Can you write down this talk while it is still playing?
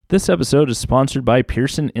This episode is sponsored by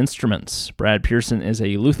Pearson Instruments. Brad Pearson is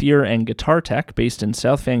a luthier and guitar tech based in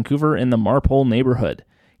South Vancouver in the Marpole neighborhood.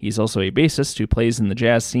 He's also a bassist who plays in the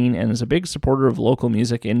jazz scene and is a big supporter of local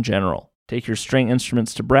music in general. Take your string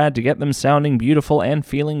instruments to Brad to get them sounding beautiful and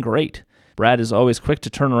feeling great. Brad is always quick to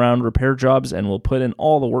turn around repair jobs and will put in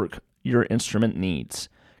all the work your instrument needs.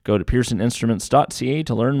 Go to pearsoninstruments.ca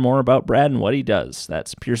to learn more about Brad and what he does.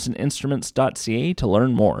 That's pearsoninstruments.ca to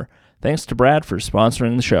learn more. Thanks to Brad for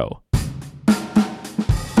sponsoring the show.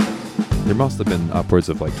 There must have been upwards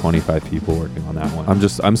of like 25 people working on that one.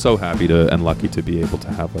 I'm so happy to and lucky to be able to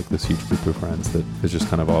have like this huge group of friends that is just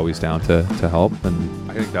kind of always down to help. And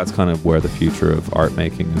I think that's kind of where the future of art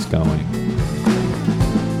making is going.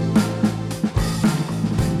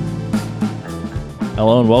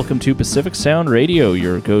 Hello and welcome to Pacific Sound Radio,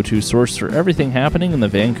 your go-to source for everything happening in the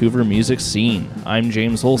Vancouver music scene. I'm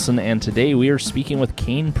James Olson, and today we are speaking with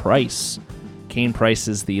Kane Price. Kane Price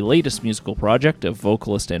is the latest musical project of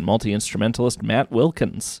vocalist and multi-instrumentalist Matt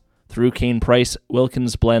Wilkins. Through Kane Price,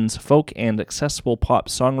 Wilkins blends folk and accessible pop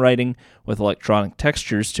songwriting with electronic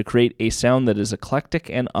textures to create a sound that is eclectic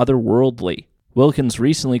and otherworldly. Wilkins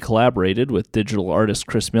recently collaborated with digital artist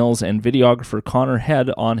Chris Mills and videographer Connor Head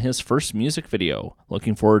on his first music video.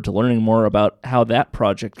 Looking forward to learning more about how that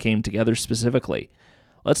project came together specifically.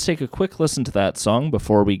 Let's take a quick listen to that song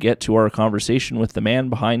before we get to our conversation with the man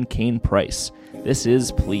behind Kane Price. This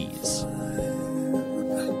is Please.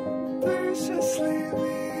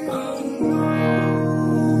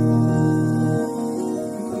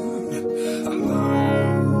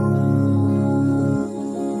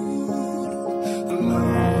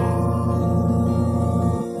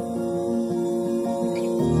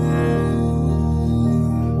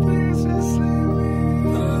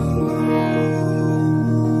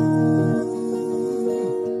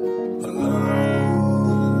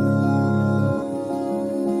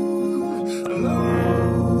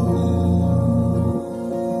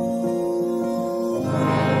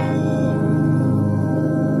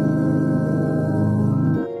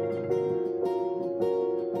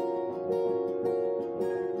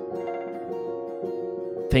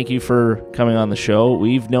 Thank you for coming on the show.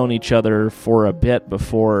 We've known each other for a bit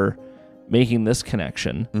before making this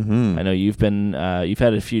connection. Mm-hmm. I know you've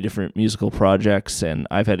had a few different musical projects, and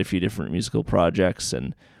I've had a few different musical projects,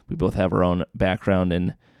 and we both have our own background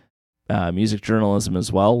in music journalism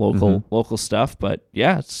as well, local stuff. But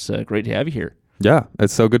yeah, it's great to have you here. Yeah,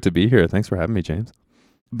 it's so good to be here. Thanks for having me, James.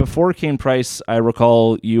 Before Kane Price, I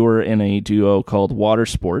recall you were in a duo called Water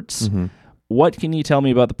Sports. Mm-hmm. What can you tell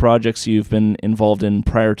me about the projects you've been involved in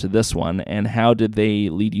prior to this one, and how did they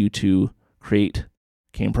lead you to create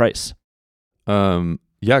Kane Price?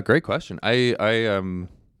 Yeah, great question. I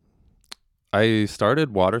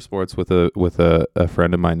started Water Sports with a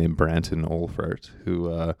friend of mine named Branton Olfert,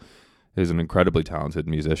 who is an incredibly talented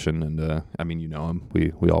musician, and I mean, you know him.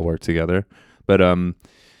 We all work together, but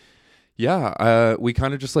we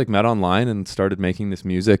kind of just like met online and started making this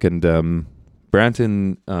music, and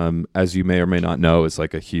Branton, as you may or may not know, is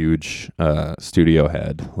like a huge studio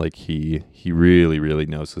head. Like he really, really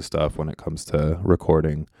knows his stuff when it comes to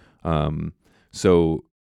recording. So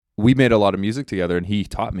we made a lot of music together, and he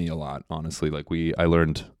taught me a lot, honestly. Like I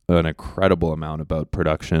learned an incredible amount about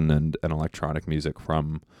production and electronic music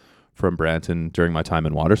from Branton during my time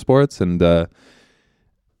in Water Sports. And after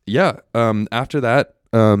that,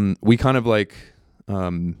 we kind of like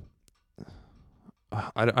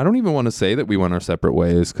I don't even want to say that we went our separate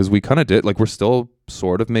ways, because we kind of did. Like, we're still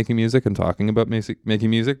sort of making music and talking about making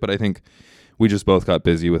music, but I think we just both got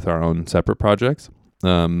busy with our own separate projects.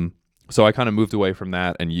 So I kind of moved away from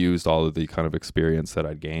that and used all of the kind of experience that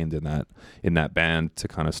I'd gained in that band to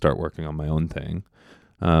kind of start working on my own thing.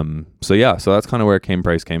 So that's kind of where Kane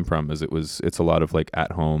Price came from. It's a lot of like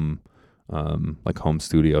at home, like home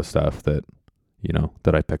studio stuff that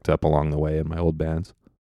I picked up along the way in my old bands.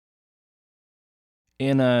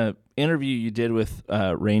 In an interview you did with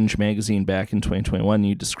Range Magazine back in 2021,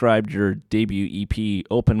 you described your debut EP,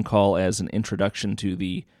 Open Call, as an introduction to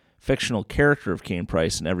the fictional character of Kane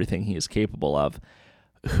Price and everything he is capable of.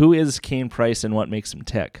 Who is Kane Price and what makes him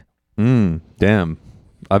tick? Damn.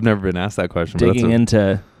 I've never been asked that question. That's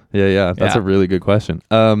a really good question.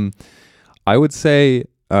 I would say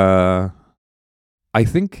I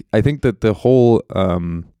think that the whole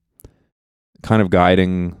kind of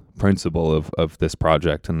guiding principle of this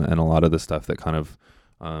project and a lot of the stuff that kind of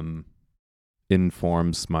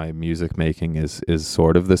informs my music making is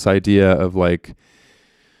sort of this idea of like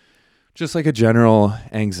just like a general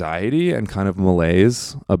anxiety and kind of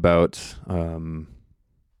malaise about I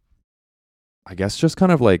guess just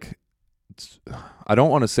kind of like I don't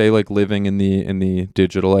want to say like living in the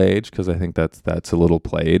digital age, because I think that's a little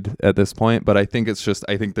played at this point, but I think it's just,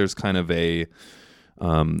 I think there's kind of a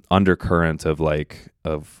undercurrent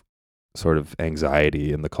of sort of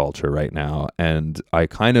anxiety in the culture right now, and I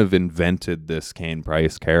kind of invented this Kane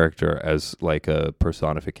Price character as like a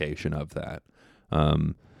personification of that,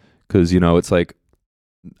 because it's like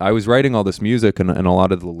I was writing all this music, and a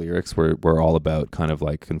lot of the lyrics were all about kind of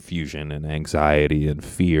like confusion and anxiety and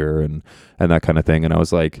fear and that kind of thing. And I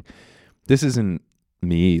was like, this isn't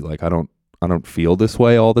me. Like, I don't feel this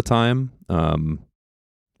way all the time.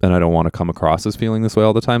 And I don't want to come across as feeling this way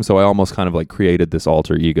all the time. So I almost kind of like created this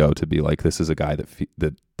alter ego to be like, this is a guy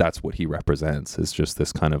that's what he represents. It's just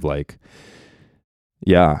this kind of like,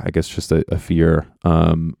 yeah, I guess just a fear,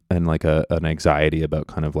 and like an anxiety about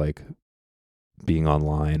kind of like being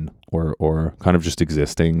online or kind of just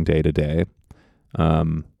existing day to day.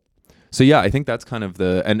 So yeah, I think that's kind of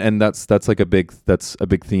and that's like a big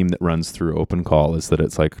theme that runs through Open Call, is that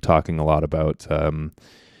it's like talking a lot about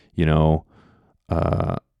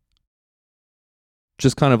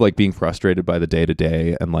just kind of like being frustrated by the day to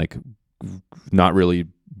day and like not really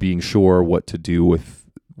being sure what to do with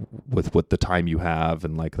what the time you have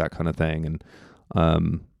and like that kind of thing. And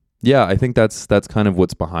yeah, I think that's kind of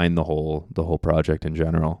what's behind the whole project in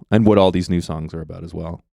general, and what all these new songs are about as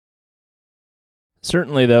well.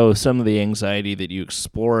 Certainly, though, some of the anxiety that you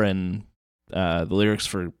explore in the lyrics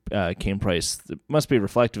for Kane Price must be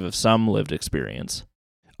reflective of some lived experience.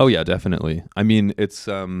 Oh yeah, definitely. I mean, it's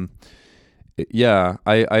yeah,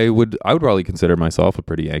 I would probably consider myself a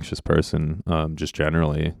pretty anxious person, just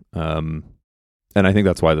generally, and I think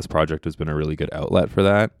that's why this project has been a really good outlet for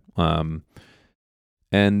that.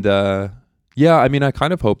 And yeah, I mean, I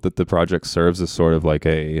kind of hope that the project serves as sort of like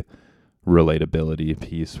a relatability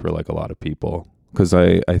piece for like a lot of people, because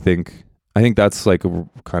I think that's like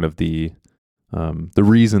kind of the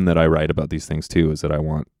reason that I write about these things too, is that I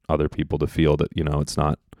want other people to feel that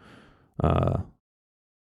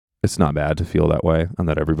it's not bad to feel that way, and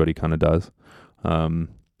that everybody kind of does.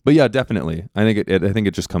 But yeah, definitely. I think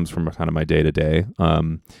it just comes from kind of my day to day.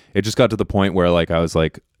 It just got to the point where like I was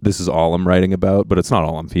like, this is all I'm writing about, but it's not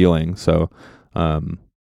all I'm feeling. So,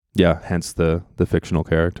 yeah, hence the fictional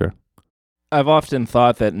character. I've often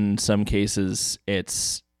thought that in some cases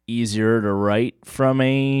it's easier to write from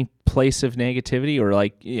a place of negativity, or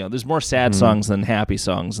like, there's more sad songs than happy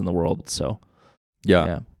songs in the world. So,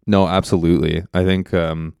 yeah. No, absolutely. I think,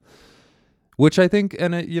 which I think,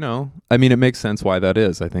 and it, I mean, it makes sense why that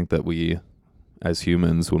is. I think that we, as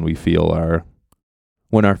humans, when we feel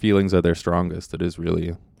when our feelings are their strongest, it is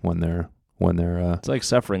really when they're it's like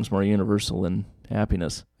suffering's more universal than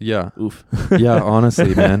happiness. Yeah. Oof. Yeah,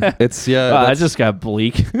 honestly, man. It's I just got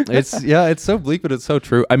bleak. It's so bleak, but it's so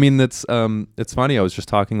true. I mean, it's funny. I was just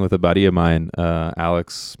talking with a buddy of mine,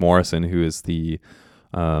 Alex Morrison, who is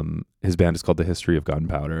his band is called The History of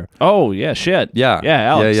Gunpowder. Oh, yeah, shit. Yeah.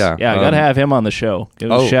 Alex. Yeah. I gotta have him on the show. Give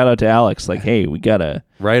a shout out to Alex. Like, hey, we gotta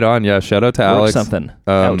right on. Yeah, shout out to Alex. Something.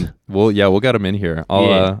 We'll get him in here.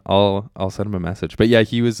 I'll send him a message. But yeah,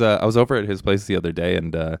 he was. I was over at his place the other day,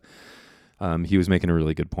 and he was making a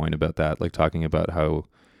really good point about that, like talking about how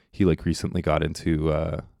he like recently got into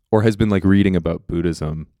or has been like reading about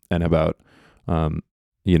Buddhism, and about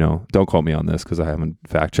don't quote me on this because I haven't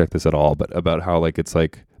fact checked this at all, but about how like it's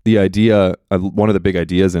like the idea, one of the big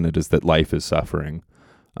ideas in it is that life is suffering,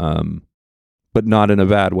 but not in a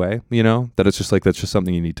bad way, that it's just like, that's just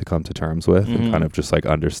something you need to come to terms with and kind of just like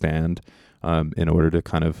understand in order to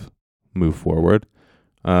kind of move forward.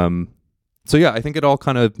 So yeah, I think it all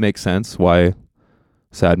kind of makes sense why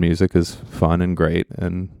sad music is fun and great,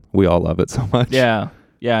 and we all love it so much. Yeah.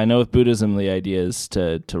 Yeah, I know with Buddhism, the idea is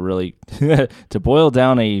to really to boil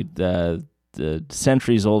down the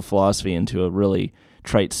centuries old philosophy into a really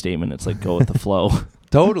trite statement. It's like, go with the flow.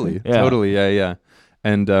 Totally. Yeah.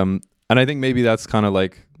 And I think maybe that's kind of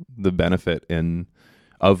like the benefit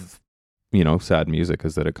of sad music,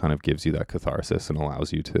 is that it kind of gives you that catharsis and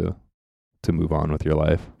allows you to move on with your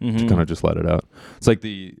life, to kind of just let it out. It's like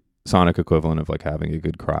the sonic equivalent of like having a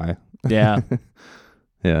good cry. Yeah.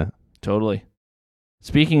 Yeah. Totally.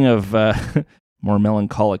 Speaking of more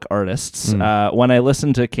melancholic artists, when I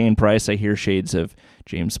listen to Kane Price, I hear shades of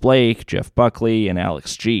James Blake, Jeff Buckley, and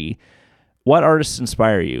Alex G. What artists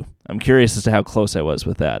inspire you? I'm curious as to how close I was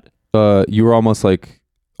with that. You were almost like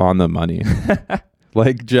on the money.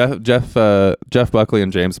 Like Jeff Buckley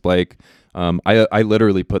and James Blake. I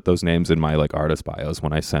literally put those names in my like artist bios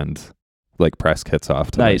when I send like press kits off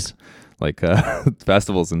to nice like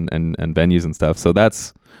festivals and venues and stuff. So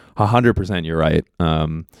that's 100%. You're right.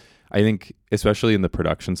 I think especially in the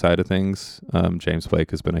production side of things, James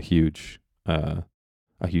Blake has been a huge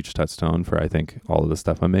a huge touchstone for I think all of the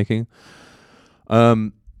stuff I'm making.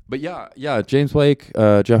 But yeah, James Blake,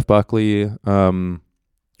 Jeff Buckley.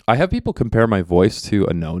 I have people compare my voice to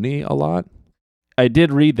Anoni a lot. I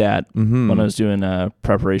did read that Mm-hmm. when I was doing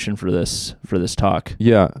preparation for this talk.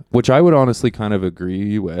 Yeah, which I would honestly kind of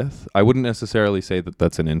agree with. I wouldn't necessarily say that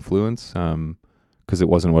that's an influence, because it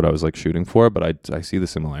wasn't what I was like shooting for. But I see the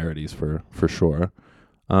similarities for sure.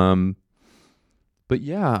 But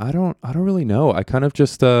yeah, I don't really know. I kind of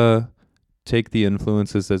just take the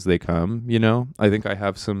influences as they come. You know, I think I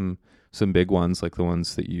have some big ones like the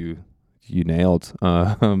ones that you nailed.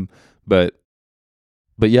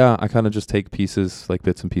 But yeah, I kind of just take pieces, like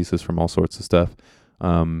bits and pieces from all sorts of stuff.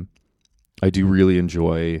 I do really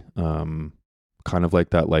enjoy kind of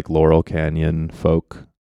like that like Laurel Canyon folk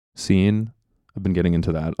scene. I've been getting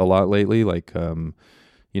into that a lot lately, like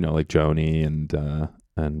you know, like Joni and I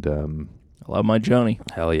love my Joni.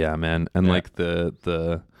 hell yeah, man. And Yeah. like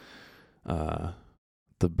the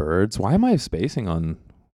Birds. Why am I spacing on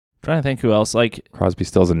Trying to think who else. Like, Crosby,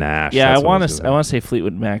 Stills and Nash? yeah, That's I what want was to doing. say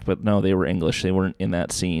Fleetwood Mac, but no, they were English. They weren't in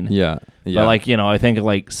that scene. Yeah. But like, you know, I think of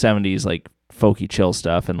like 70s like folky chill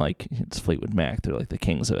stuff, and like it's Fleetwood Mac. They're like the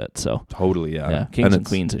kings of it. So totally, yeah. yeah, kings and it's-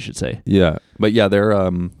 queens, I should say. Yeah, but yeah,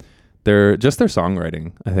 they're just their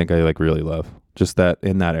songwriting. I think I like really love just that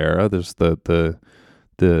in that era. There's the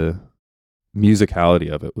musicality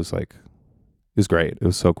of it was like great. It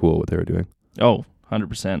was so cool what they were doing. Oh,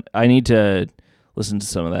 100%. I need to listen to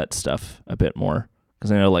some of that stuff a bit more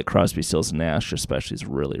because I know like Crosby, Stills and Nash especially is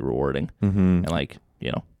really rewarding. Mm-hmm. And like,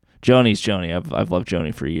 you know, Joni's Joni. I've loved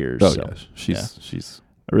Joni for years. Oh so yeah, she's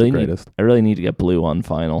I really the need greatest. to get Blue on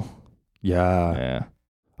vinyl. Yeah, Yeah.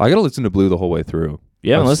 I gotta listen to Blue the whole way through.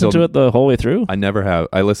 You haven't I've listened still- to it the whole way through? I never have.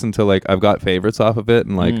 I listened to like I've got favorites off of it,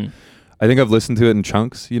 and like I think I've listened to it in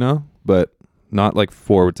chunks, you know, but not like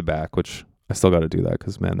forward to back, which I still got to do that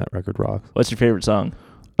because man, that record rocks. What's your favorite song?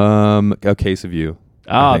 A Case of You.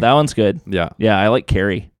 Oh, think. that one's good. Yeah. Yeah, I like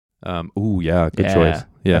Carrie. Ooh, yeah, good Yeah. choice.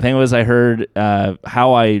 Yeah. I think it was I heard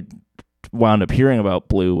how I wound up hearing about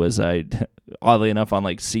Blue was oddly enough on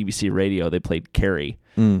like CBC radio they played Carrie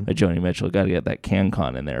by Joni Mitchell. Got to get that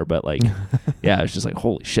CanCon in there, but like yeah, I was just like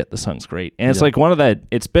holy shit, this song's great. And it's Yeah. like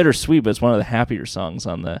it's bittersweet, but it's one of the happier songs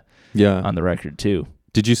on the record too.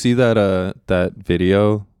 Did you see that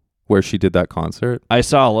video where she did that concert? I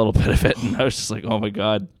saw a little bit of it and I was just like, oh my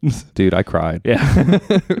god. Dude, I cried. Yeah.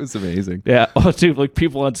 It was amazing. Yeah. Oh dude, like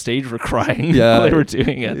people on stage were crying Yeah. while they were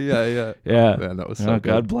doing it. Yeah. Yeah. Man, that was so Oh, good.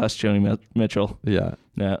 God bless Joni Mitchell. Yeah.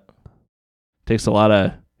 Yeah. Takes a lot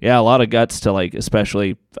of guts to like,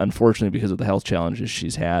 especially unfortunately because of the health challenges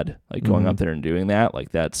she's had, like going Mhm. up there and doing that,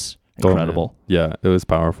 like that's Oh, man. incredible. Yeah, it was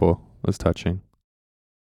powerful. It was touching.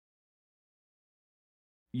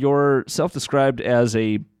 You're self-described as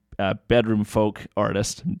a bedroom folk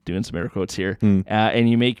artist, I'm doing some air quotes here, and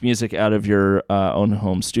you make music out of your own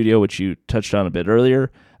home studio, which you touched on a bit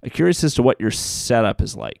earlier. I'm curious as to what your setup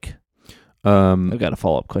is like. I've got a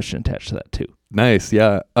follow-up question attached to that too. Nice.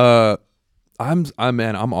 Yeah.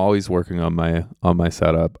 I'm always working on my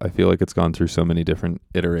setup. I feel like it's gone through so many different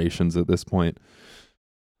iterations at this point.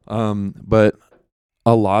 But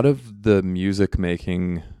a lot of the music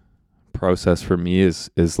making process for me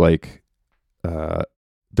is like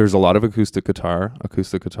there's a lot of acoustic guitar.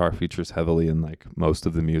 Acoustic guitar features heavily in like most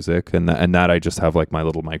of the music, and that I just have like my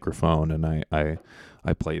little microphone and I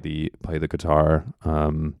play the guitar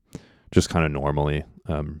just kind of normally,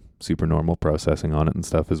 super normal processing on it and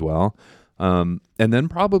stuff as well. And then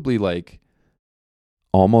probably like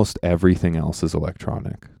almost everything else is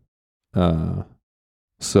electronic.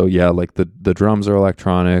 So yeah, like the drums are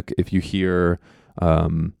electronic. If you hear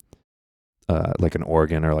like an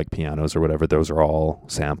organ or like pianos or whatever, those are all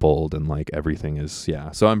sampled and like everything is,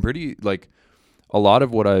 yeah. So I'm pretty like a lot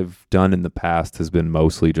of what I've done in the past has been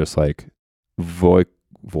mostly just like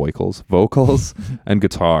vocals and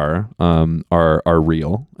guitar are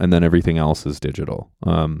real, and then everything else is digital.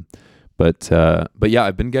 But yeah,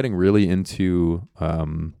 I've been getting really into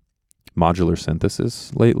modular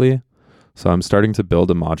synthesis lately. So I'm starting to build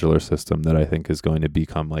a modular system that I think is going to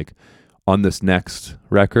become like on this next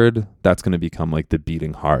record, that's going to become like the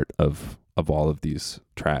beating heart of all of these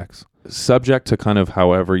tracks. Subject to kind of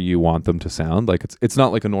however you want them to sound. Like it's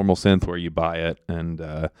not like a normal synth where you buy it and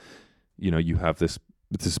you have this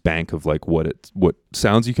bank of like what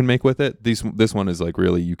sounds you can make with it. This one is like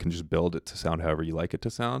really you can just build it to sound however you like it to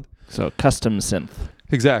sound. So custom synth.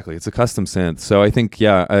 Exactly. It's a custom synth. So I think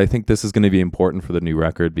this is going to be important for the new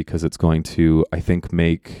record because it's going to, I think,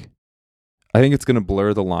 make I think it's going to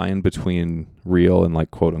blur the line between real and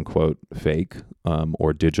like quote unquote fake,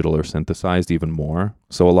 or digital or synthesized even more.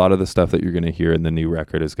 So a lot of the stuff that you're going to hear in the new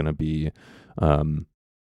record is going to be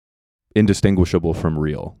indistinguishable from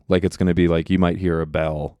real. Like it's going to be like you might hear a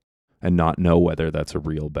bell and not know whether that's a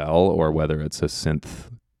real bell or whether it's a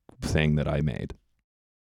synth thing that I made.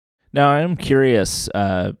 Now, I'm curious,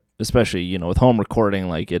 especially, with home recording,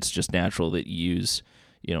 like it's just natural that you use,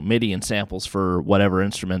 MIDI and samples for whatever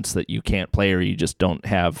instruments that you can't play or you just don't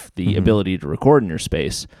have the ability to record in your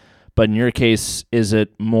space. But in your case, is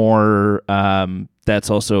it more that's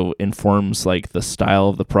also informs like the style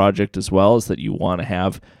of the project as well, is that you want to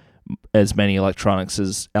have as many electronics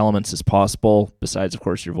as elements as possible, besides, of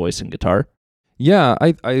course, your voice and guitar? Yeah,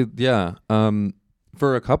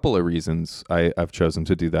 for a couple of reasons, I've chosen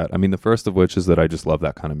to do that. I mean, the first of which is that I just love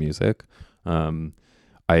that kind of music.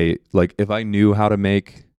 I like if I knew how to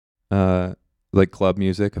make like club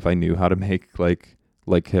music, if I knew how to make like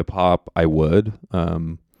hip hop, I would.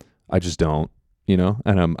 I just don't,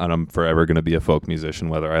 and I'm forever going to be a folk musician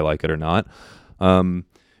whether I like it or not.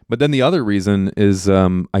 But then the other reason is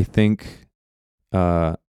I think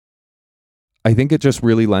it just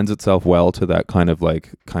really lends itself well to that kind of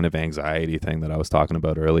anxiety thing that I was talking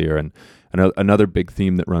about earlier. And another big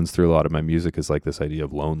theme that runs through a lot of my music is like this idea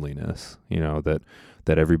of loneliness,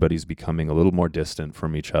 that everybody's becoming a little more distant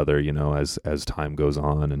from each other, as time goes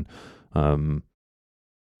on. And,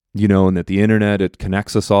 and that the internet, it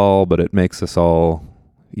connects us all, but it makes us all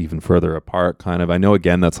even further apart kind of. I know,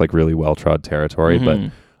 again, that's like really well-trod territory,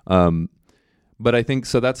 but I think,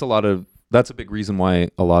 so that's a big reason why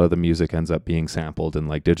a lot of the music ends up being sampled and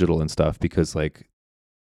like digital and stuff, because like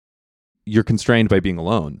you're constrained by being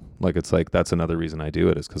alone. Like it's like, that's another reason I do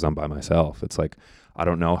it, is because I'm by myself. It's like, I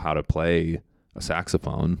don't know how to play a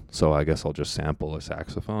saxophone, so I guess I'll just sample a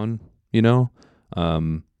saxophone, and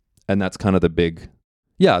that's kind of the big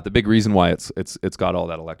reason why it's got all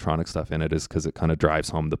that electronic stuff in it, is because it kind of drives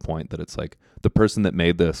home the point that it's like the person that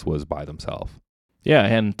made this was by themselves. Yeah,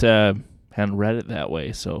 and hadn't read it that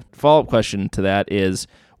way. So follow-up question to that is,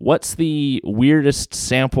 what's the weirdest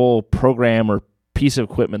sample program or piece of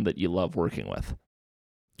equipment that you love working with?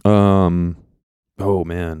 Oh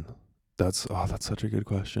man, that's such a good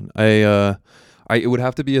question. It would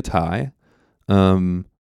have to be a tie. I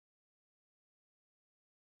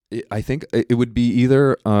think it would be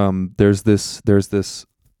either there's this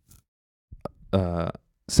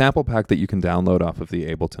sample pack that you can download off of the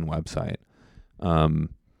Ableton website.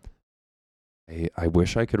 I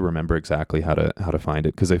wish I could remember exactly how to find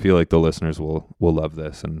it, because I feel like the listeners will love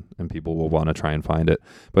this and people will want to try and find it.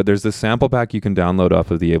 But there's this sample pack you can download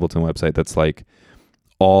off of the Ableton website that's like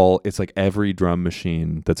it's like every drum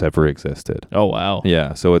machine that's ever existed. Oh wow.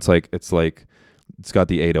 Yeah, so it's got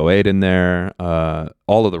the 808 in there,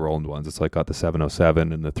 all of the Roland ones. It's like got the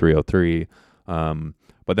 707 and the 303.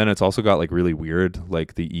 But then it's also got like really weird,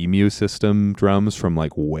 like the EMU system drums from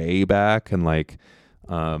like way back, and like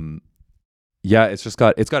it's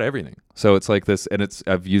got everything. So it's like this, and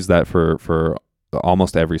I've used that for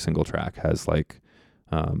almost every single track has like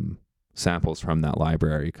samples from that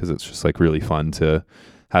library, because it's just like really fun to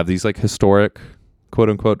have these like historic quote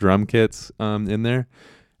unquote drum kits in there.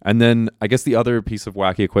 And then I guess the other piece of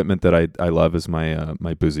wacky equipment that I love is my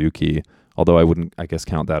my bouzouki, although I wouldn't, I guess,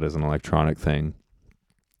 count that as an electronic thing.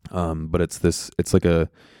 But it's like a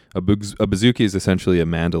bouzouki is essentially a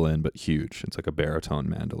mandolin, but huge. It's like a baritone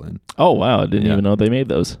mandolin. Oh wow, I didn't even know they made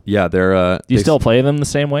those. Yeah, they're. Do you still play them the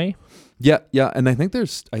same way? Yeah, and I think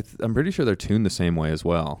I'm pretty sure they're tuned the same way as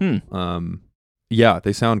well. Yeah,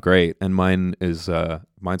 they sound great, and mine's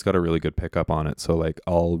got a really good pickup on it. So like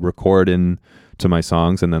I'll record in to my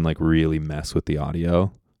songs and then like really mess with the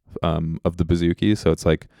audio of the bouzouki. So it's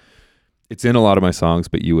like it's in a lot of my songs,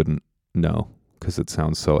 but you wouldn't know because it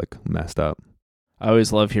sounds so like messed up. I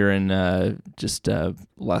always love hearing just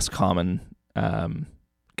less common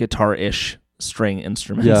guitar-ish string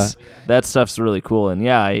instruments. Yeah. That stuff's really cool. And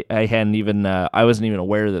yeah, I hadn't even I wasn't even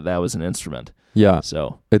aware that was an instrument. Yeah.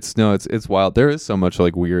 So it's wild. There is so much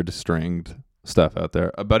like weird stringed stuff out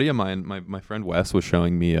there. A buddy of mine, my friend Wes, was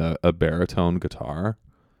showing me a baritone guitar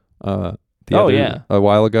a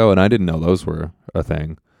while ago, and I didn't know those were a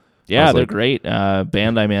thing. Yeah, they're great.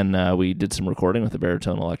 Band I'm in, we did some recording with the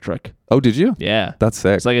baritone electric. Oh, did you? Yeah. That's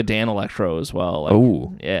sick. It's like a Dan Electro as well. Like,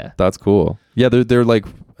 oh. Yeah. That's cool. Yeah, they're like,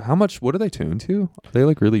 how much, what are they tuned to? Are they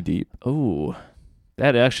like really deep? Oh,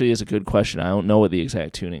 that actually is a good question. I don't know what the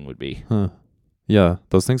exact tuning would be. Huh. Yeah,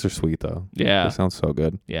 those things are sweet though. Yeah. They sound so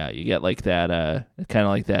good. Yeah, you get like that, kind of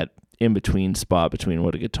like that in-between spot between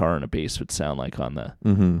what a guitar and a bass would sound like on the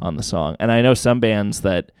on the song. And I know some bands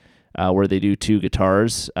that where they do two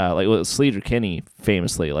guitars. Like Sleater Kinney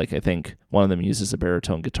famously, like I think one of them uses a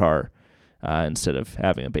baritone guitar instead of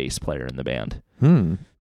having a bass player in the band.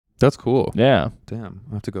 That's cool. Yeah. Damn,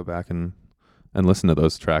 I'll have to go back and listen to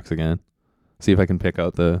those tracks again. See if I can pick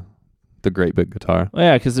out the great big guitar. Well,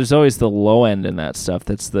 yeah, because there's always the low end in that stuff.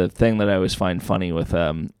 That's the thing that I always find funny with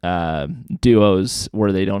duos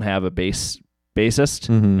where they don't have a bassist.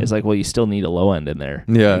 It's like, well, you still need a low end in there.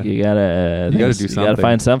 Yeah, like you gotta do something. You gotta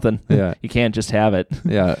find something. Yeah, you can't just have it.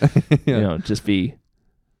 Yeah, yeah. Just be.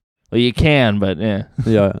 Well, you can, but yeah.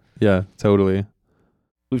 Yeah, totally.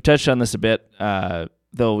 We've touched on this a bit.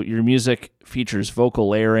 Though your music features vocal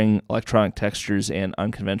layering, electronic textures, and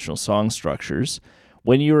unconventional song structures.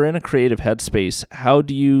 When you are in a creative headspace, how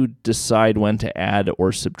do you decide when to add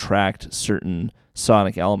or subtract certain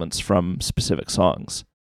sonic elements from specific songs?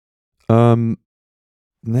 Man,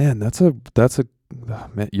 that's a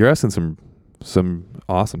man, you're asking some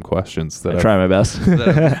awesome questions that I try my best.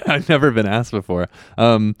 that I've never been asked before.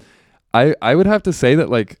 I would have to say that,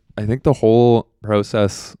 like, I think the whole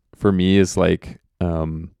process for me is like,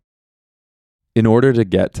 in order to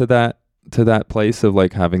get to that place of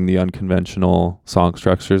like having the unconventional song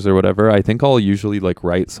structures or whatever, I think I'll usually like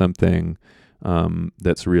write something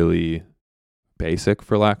that's really basic,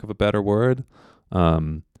 for lack of a better word,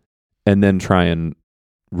 and then try and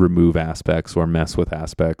remove aspects or mess with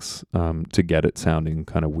aspects to get it sounding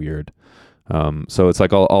kind of weird. So it's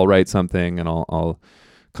like I'll write something and I'll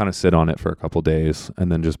kind of sit on it for a couple days and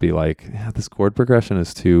then just be like, yeah, this chord progression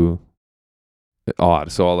is too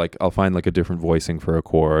odd. So I'll find like a different voicing for a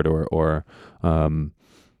chord or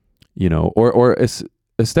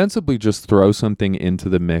ostensibly just throw something into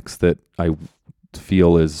the mix that I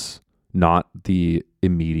feel is not the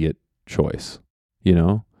immediate choice,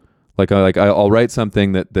 I'll write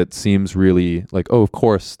something that seems really like, oh, of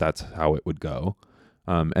course that's how it would go.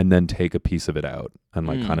 And then take a piece of it out and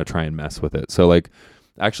like kind of try and mess with it. So like,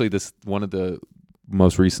 actually this one of the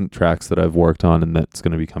most recent tracks that I've worked on and that's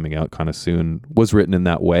going to be coming out kind of soon was written in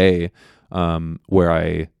that way, where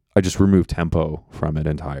I just removed tempo from it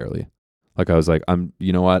entirely. Like I was like,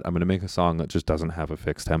 you know what? I'm going to make a song that just doesn't have a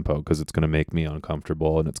fixed tempo because it's going to make me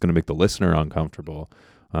uncomfortable and it's going to make the listener uncomfortable.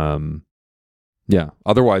 Yeah.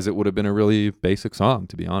 Otherwise it would have been a really basic song,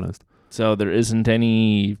 to be honest. So there isn't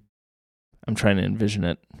any, I'm trying to envision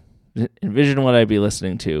it. Envision what I'd be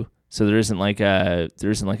listening to. So there isn't like a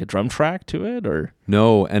drum track to it, or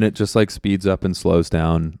no, and it just like speeds up and slows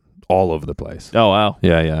down all over the place. Oh wow.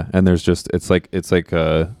 Yeah. And there's just it's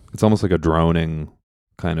almost like a droning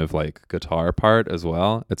kind of like guitar part as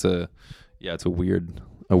well. It's a weird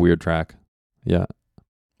track. Yeah.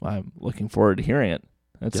 Well, I'm looking forward to hearing it.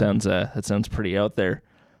 That sounds pretty out there.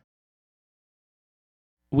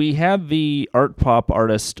 We had the art pop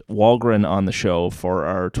artist Walgren on the show for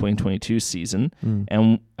our 2022 season,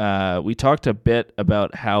 and we talked a bit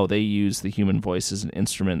about how they use the human voice as an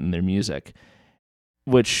instrument in their music,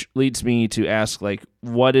 which leads me to ask, like,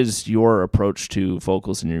 what is your approach to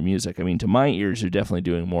vocals in your music? I mean, to my ears, you're definitely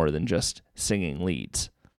doing more than just singing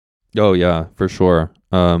leads. Oh, yeah, for sure.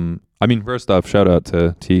 I mean, first off, shout out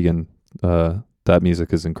to Tegan. That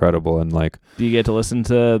music is incredible, and like... Do you get to listen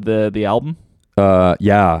to the album?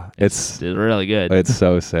 Yeah, it's really good. It's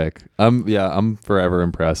so sick. I'm forever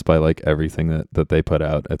impressed by like everything that they put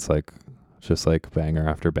out. It's like just like banger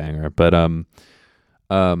after banger. But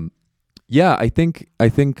yeah, I think I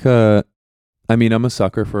mean, I'm a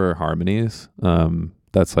sucker for harmonies.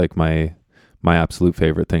 That's like my absolute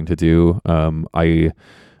favorite thing to do. I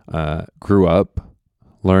grew up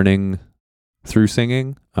learning through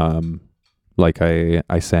singing. Like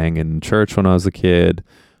I sang in church when I was a kid.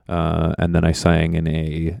 And then I sang in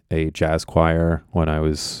a jazz choir when I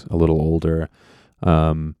was a little older.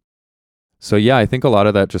 So yeah, I think a lot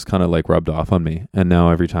of that just kind of like rubbed off on me. And now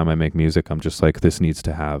every time I make music, I'm just like, this needs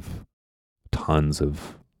to have tons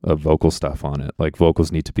of vocal stuff on it. Like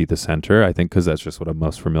vocals need to be the center, I think, because that's just what I'm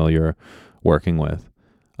most familiar working with.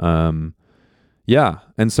 Yeah.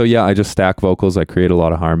 And so, yeah, I just stack vocals. I create a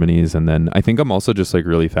lot of harmonies. And then I think I'm also just like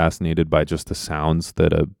really fascinated by just the sounds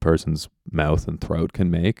that a person's mouth and throat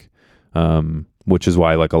can make, which is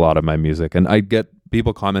why like a lot of my music, and I get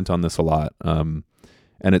people comment on this a lot. And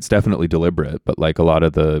it's definitely deliberate, but like a lot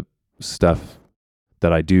of the stuff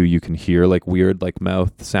that I do, you can hear like weird like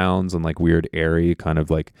mouth sounds and like weird airy kind of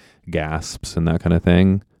like gasps and that kind of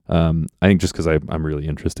thing. I think just because I'm really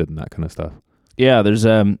interested in that kind of stuff. Yeah, there's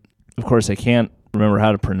of course I can't remember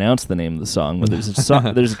how to pronounce the name of the song, but there's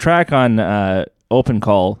a there's a track on Open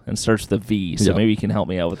Call and starts with a V, so maybe you can help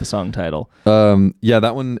me out with the song title. Yeah,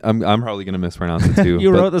 that one I'm probably gonna mispronounce it too.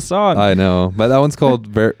 You wrote the song. I know, but that one's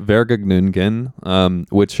called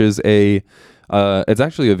Vergagnungen, which is it's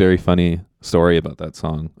actually a very funny story about that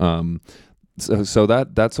song. So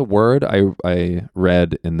that's a word I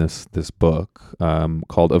read in this book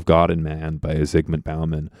called Of God and Man by Zygmunt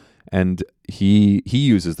Bauman, and he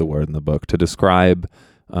uses the word in the book to describe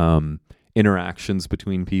interactions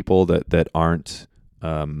between people that aren't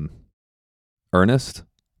earnest,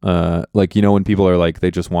 like, you know, when people are like,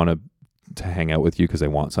 they just want to hang out with you because they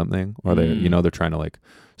want something, or they, you know, they're trying to like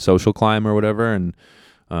social climb or whatever, and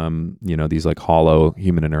you know, these like hollow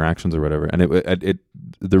human interactions or whatever. And it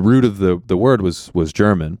the root of the word was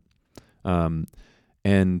German,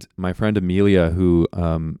 and my friend Amelia, who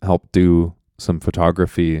helped do some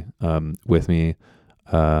photography with me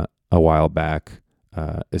a while back,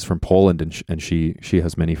 is from Poland, and she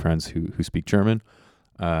has many friends who speak German.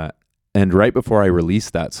 And right before I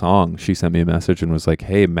released that song, she sent me a message and was like,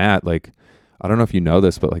 "Hey Matt, like, I don't know if you know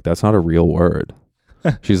this, but like that's not a real word."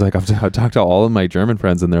 She's like, I've talked to all of my German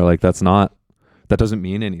friends, and they're like, that doesn't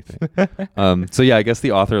mean anything. So yeah, I guess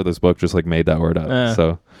the author of this book just like made that word up.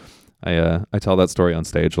 So I tell that story on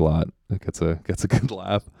stage a lot. It gets a good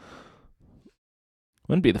laugh.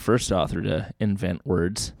 Wouldn't be the first author to invent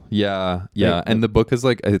words. Yeah. And the book is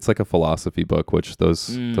like, it's like a philosophy book, which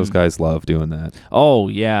those guys love doing that. Oh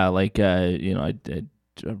yeah, like you know, I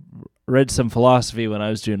read some philosophy when I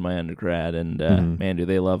was doing my undergrad, and man, do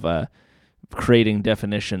they love creating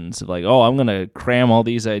definitions of like, oh, I'm gonna cram all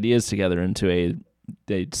these ideas together into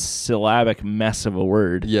a syllabic mess of a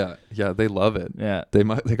word. Yeah, they love it. Yeah, they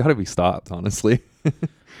gotta be stopped, honestly.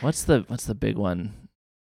 What's the big one?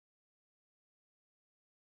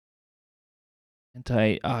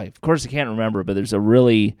 Of course I can't remember, but there's a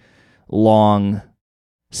really long,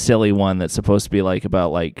 silly one that's supposed to be like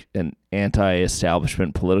about like an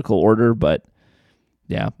anti-establishment political order, but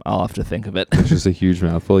yeah, I'll have to think of it. It's just a huge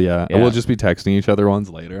mouthful. Yeah. We'll just be texting each other ones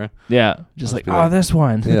later. Yeah, just like, this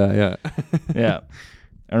one. Yeah. Yeah.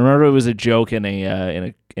 I remember it was a joke in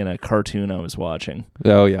a cartoon I was watching.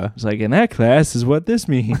 Oh yeah. It's like, in that class is what this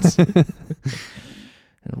means.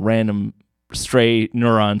 Random stray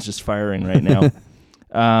neurons just firing right now.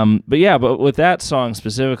 But with that song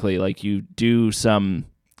specifically, like, you do some,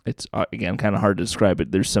 it's again kind of hard to describe,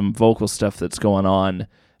 but there's some vocal stuff that's going on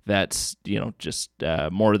that's, you know, just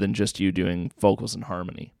more than just you doing vocals and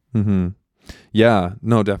harmony. Mm-hmm. Yeah,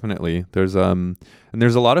 no, definitely. There's and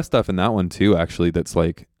there's a lot of stuff in that one too, actually, that's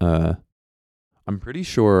like I'm pretty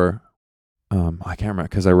sure I can't remember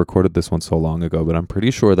because I recorded this one so long ago, but I'm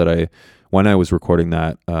pretty sure that when I was recording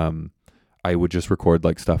that, I would just record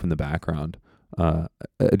like stuff in the background,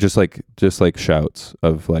 just like shouts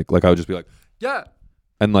of like I would just be like, yeah,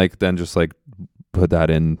 and like then just like put that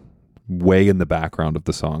in way in the background of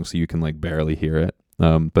the song so you can like barely hear it.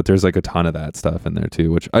 But there's like a ton of that stuff in there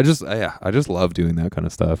too, which I just love doing that kind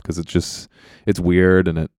of stuff because it's weird,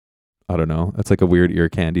 and I don't know, it's like a weird ear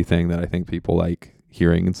candy thing that I think people like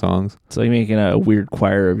hearing in songs. It's like making a weird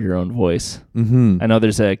choir of your own voice. Mm-hmm. I know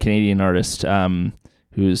there's a Canadian artist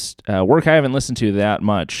whose work I haven't listened to that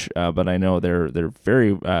much, but I know they're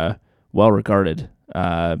very well regarded.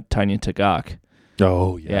 Tanya Tagaq.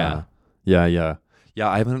 Oh yeah. Yeah,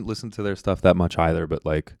 I haven't listened to their stuff that much either, but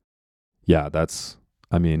like, yeah,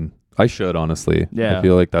 I should, honestly. Yeah. I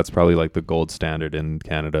feel like that's probably like the gold standard in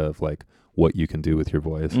Canada of like what you can do with your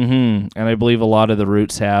voice. Mm-hmm. And I believe a lot of the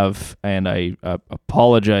roots have, and I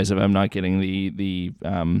apologize if I'm not getting the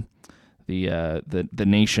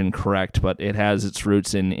nation correct, but it has its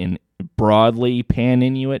roots in broadly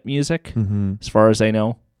pan-Inuit music, as far as I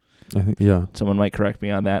know. I think, yeah. Someone might correct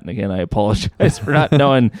me on that, and again, I apologize for not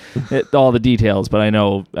knowing all the details, but I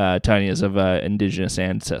know Tanya is of indigenous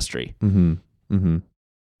ancestry. Mm-hmm. Mm-hmm.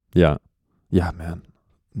 Yeah. Yeah, man.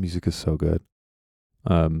 Music is so good.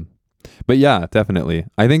 But yeah, definitely.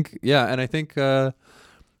 I think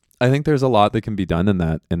there's a lot that can be done in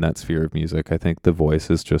that sphere of music. I think the voice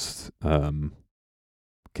is just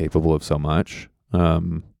capable of so much.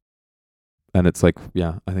 And it's like,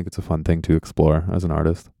 yeah, I think it's a fun thing to explore as an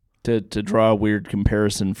artist. To draw a weird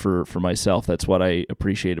comparison for myself, that's what I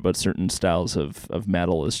appreciate about certain styles of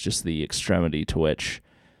metal, is just the extremity to which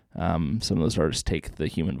some of those artists take the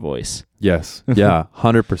human voice. Yes. Yeah.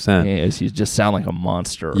 100%. Yeah, you just sound like a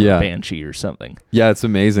monster or a banshee or something. Yeah, it's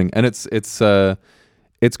amazing. And it's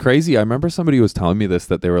crazy. I remember somebody was telling me this,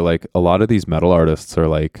 that they were like, a lot of these metal artists are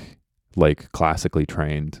like classically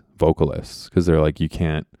trained vocalists, because they're like, you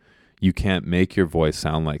can't make your voice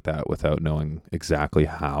sound like that without knowing exactly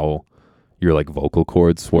how your like vocal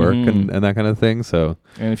cords work Mhm. and that kind of thing. So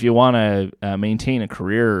And if you want to maintain a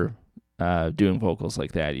career doing vocals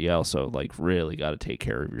like that, you also like really got to take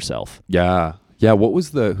care of yourself. yeah. Who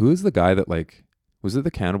is the guy that like, was it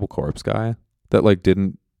the Cannibal Corpse guy that like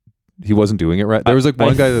he wasn't doing it right? There was like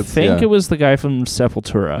one guy that's, I think it was the guy from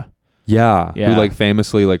Sepultura. yeah, Yeah. who like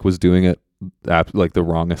famously like was doing it like the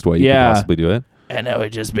wrongest way you could Yeah. possibly do it. And now he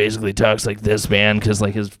just basically talks like this, man, because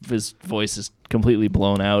like his voice is completely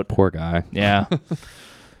blown out. Poor guy. Yeah.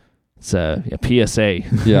 It's a PSA.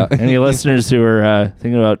 Yeah. Any listeners who are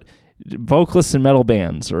thinking about vocalists in metal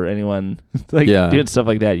bands or anyone like doing stuff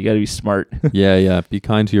like that, you got to be smart. yeah. Be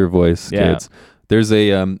kind to your voice, Yeah. kids. There's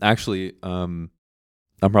a actually I'm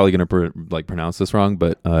probably gonna pronounce this wrong,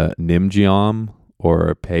 but Nimjiom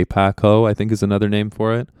or Peipaco, I think is another name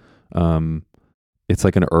for it. It's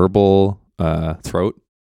like an herbal throat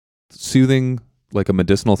soothing, like a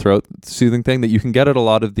medicinal throat soothing thing that you can get at a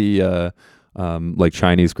lot of the like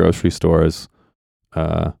Chinese grocery stores.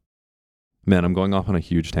 Man, I'm going off on a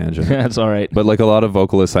huge tangent. That's all right. But like a lot of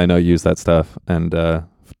vocalists I know use that stuff. And to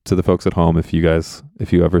the folks at home, if you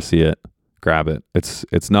ever see it, grab it.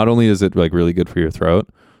 It's not only is it like really good for your throat,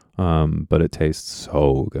 but it tastes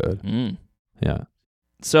so good. Mm. Yeah.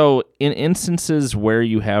 So in instances where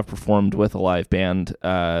you have performed with a live band,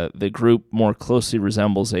 the group more closely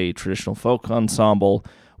resembles a traditional folk ensemble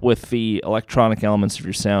with the electronic elements of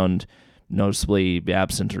your sound noticeably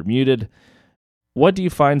absent or muted. What do you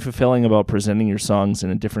find fulfilling about presenting your songs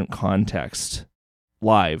in a different context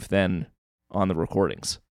live than on the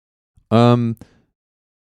recordings?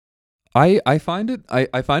 I find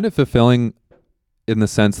it fulfilling in the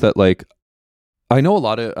sense that like I know a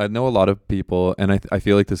lot of people, and I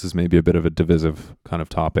feel like this is maybe a bit of a divisive kind of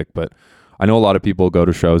topic, but I know a lot of people go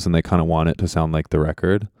to shows and they kind of want it to sound like the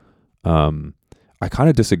record. I kind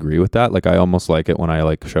of disagree with that. Like I almost like it when I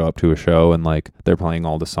like show up to a show and like they're playing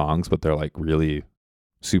all the songs, but they're like really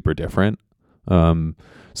super different.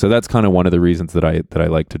 So that's kind of one of the reasons that I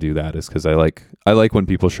like to do that, is because I like when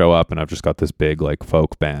people show up and I've just got this big like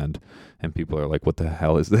folk band and people are like, what the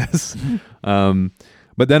hell is this?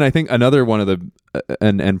 But then I think another one of the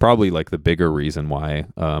and probably like the bigger reason why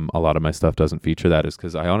a lot of my stuff doesn't feature that is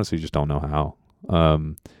because I honestly just don't know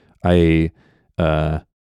how. I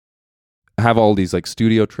have all these like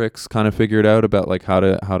studio tricks kind of figured out about like how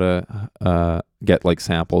to get like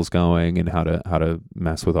samples going and how to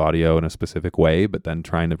mess with audio in a specific way, but then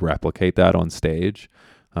trying to replicate that on stage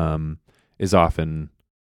is often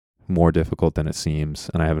more difficult than it seems,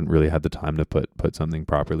 and I haven't really had the time to put something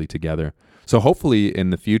properly together. So hopefully in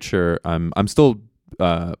the future, I'm still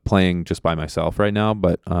playing just by myself right now,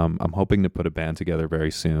 but I'm hoping to put a band together very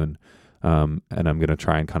soon. And I'm going to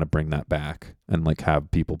try and kind of bring that back and like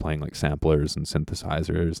have people playing like samplers and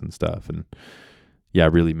synthesizers and stuff. And yeah,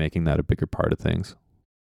 really making that a bigger part of things.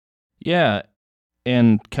 Yeah.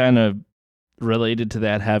 And kind of related to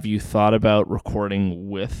that, have you thought about recording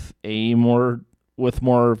with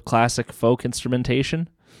more classic folk instrumentation?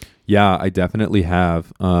 Yeah, I definitely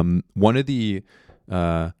have. One of the,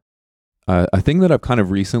 a thing that I've kind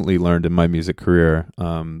of recently learned in my music career,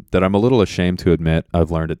 that I'm a little ashamed to admit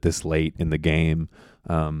I've learned it this late in the game,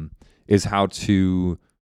 is how to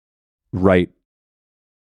write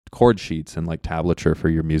chord sheets and like tablature for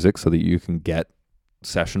your music so that you can get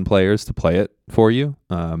session players to play it for you.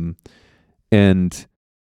 And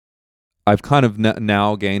I've kind of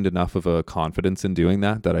now gained enough of a confidence in doing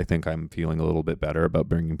that I think I'm feeling a little bit better about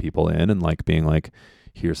bringing people in and like being like,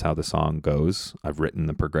 here's how the song goes. I've written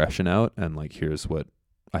the progression out and like, here's what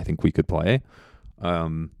I think we could play.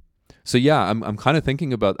 So yeah, I'm kind of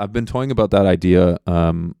thinking about, I've been toying about that idea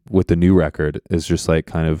with the new record, is just like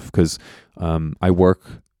kind of, because I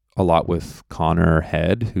work a lot with Connor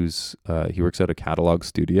Head, who's he works out of Catalog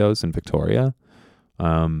Studios in Victoria.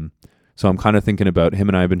 So I'm kind of thinking about him,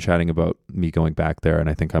 and I have been chatting about me going back there, and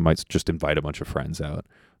I think I might just invite a bunch of friends out,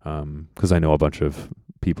 because I know a bunch of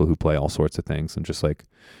people who play all sorts of things, and just like,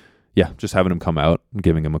 yeah, just having them come out and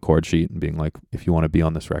giving them a chord sheet and being like, if you want to be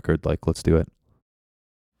on this record, like, let's do it.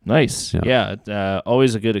 Nice. Yeah.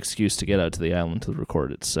 Always a good excuse to get out to the island to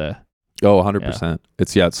record. It's 100%.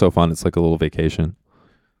 It's so fun. It's like a little vacation.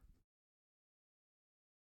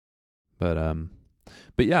 But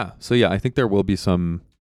yeah, so yeah, I think there will be some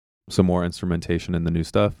more instrumentation in the new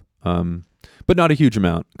stuff, but not a huge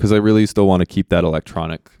amount, because I really still want to keep that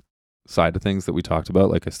electronic side of things that we talked about.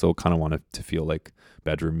 Like I still kind of want it to feel like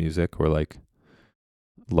bedroom music or like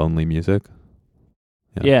lonely music.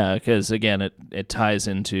 Yeah, because again, it ties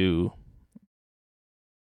into,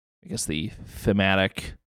 I guess, the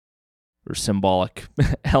thematic or symbolic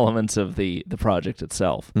elements of the project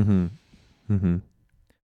itself. Mm-hmm. Mm-hmm.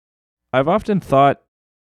 I've often thought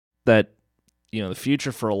that, the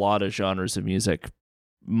future for a lot of genres of music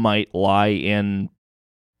might lie in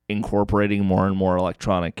incorporating more and more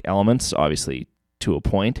electronic elements, obviously to a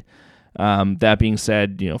point. That being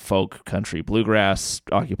said, folk, country, bluegrass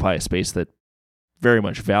occupy a space that very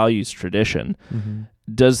much values tradition. Mm-hmm.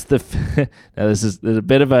 Does the now there's a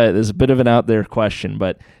bit of an out there question,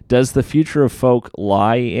 but does the future of folk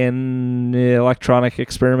lie in electronic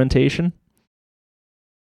experimentation?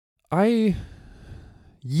 I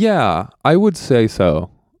would say so.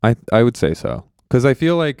 I would say so, because I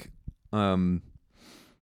feel like I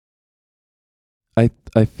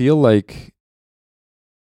feel like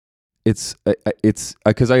it's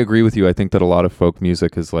because I agree with you. I think that a lot of folk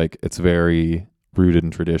music is like, it's very rooted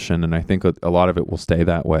in tradition, and I think a lot of it will stay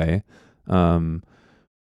that way.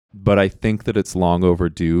 But I think that it's long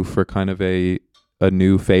overdue for kind of a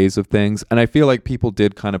new phase of things, and I feel like people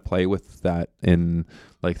did kind of play with that in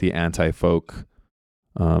like the anti-folk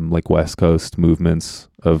like West Coast movements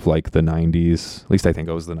of like the 90s. At least I think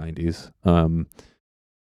it was the 90s.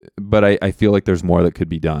 But I feel like there's more that could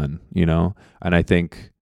be done, and I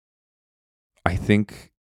think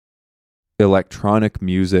electronic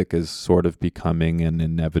music is sort of becoming an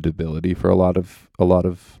inevitability for a lot of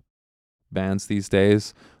bands these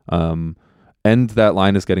days. And that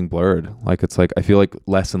line is getting blurred. Like, it's like, I feel like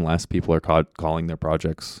less and less people are calling their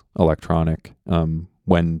projects electronic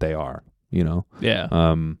when they are,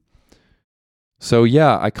 Yeah. So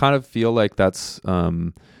yeah, I kind of feel like that's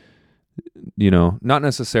not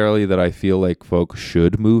necessarily that I feel like folk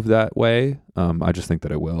should move that way. I just think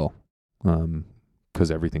that it will,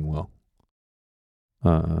 because everything will,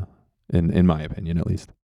 in my opinion, at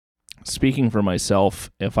least. Speaking for myself,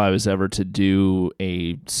 if I was ever to do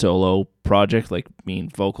a solo project, like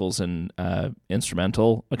vocals and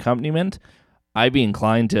instrumental accompaniment, I'd be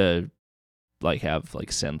inclined to like have like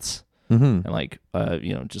synths and like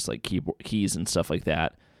just like keyboard keys and stuff like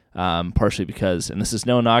that. Partially because, and this is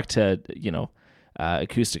no knock to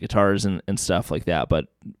acoustic guitars and stuff like that, but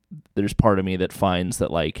there's part of me that finds that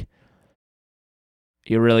like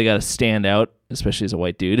you really got to stand out, especially as a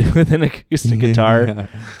white dude with an acoustic guitar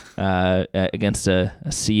against a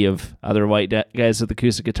sea of other white guys with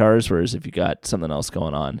acoustic guitars. Whereas if you got something else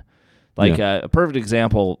going on, like a perfect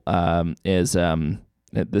example is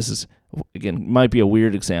this is, again, might be a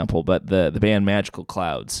weird example, but the band Magical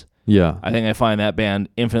Clouds. Yeah, I think I find that band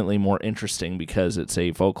infinitely more interesting because it's a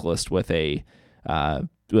vocalist with a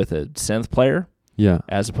synth player. Yeah,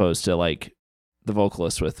 as opposed to like the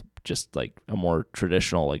vocalist with just like a more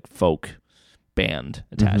traditional like folk band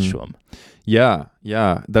attached to him. Yeah.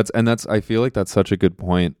 That's I feel like that's such a good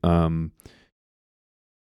point.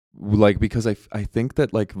 Like, because I think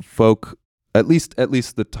that like folk, at least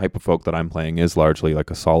the type of folk that I'm playing is largely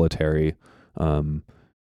like a solitary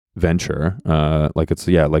venture. Like, it's,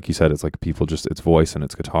 like you said, it's like people just, it's voice and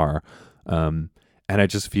it's guitar. And I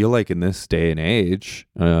just feel like in this day and age,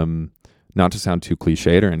 not to sound too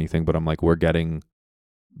cliched or anything, but I'm like, we're getting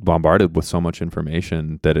bombarded with so much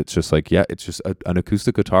information that it's just like, it's just an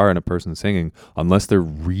acoustic guitar and a person singing, unless they're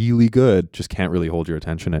really good, just can't really hold your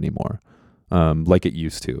attention anymore, like it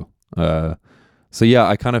used to. So yeah,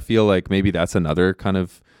 I kind of feel like maybe that's another kind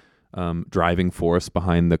of driving force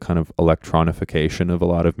behind the kind of electronification of a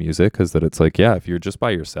lot of music, is that it's like, if you're just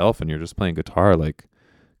by yourself and you're just playing guitar, like,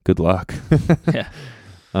 good luck. Yeah.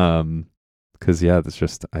 Because it's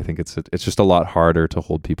just, I think it's just a lot harder to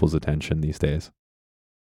hold people's attention these days.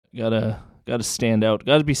 Gotta stand out.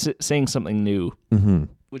 Gotta be saying something new,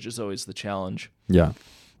 which is always the challenge. Yeah,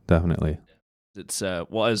 definitely. It's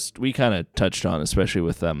as we kind of touched on, especially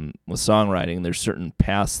with songwriting, there's certain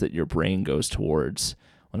paths that your brain goes towards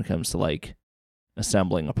when it comes to like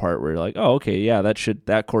assembling a part, where you're like, oh, okay,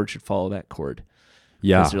 that chord should follow that chord.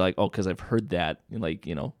 Yeah, because you're like, oh, because I've heard that, like,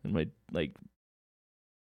 in my like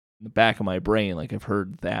in the back of my brain, like I've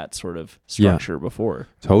heard that sort of structure before.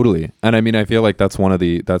 Totally. And I mean, I feel like that's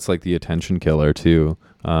that's like the attention killer too.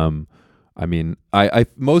 I mean, I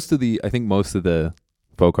think most of the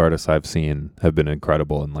folk artists I've seen have been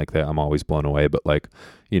incredible, and like I'm always blown away. But like,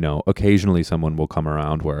 occasionally someone will come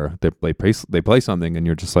around where they play something and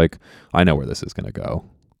you're just like, I know where this is gonna go,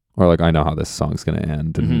 or like, I know how this song's gonna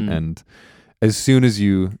end. And as soon as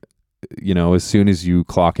you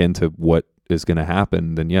clock into what is going to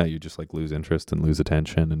happen, then you just like lose interest and lose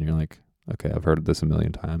attention, and you're like, okay, I've heard this a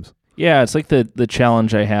million times. Yeah, it's like the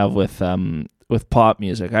challenge I have with pop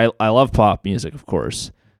music. I love pop music, of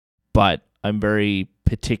course, but I'm very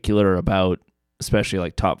particular about, especially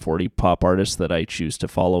like top 40 pop artists that I choose to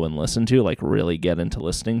follow and listen to, like really get into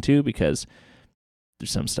listening to, because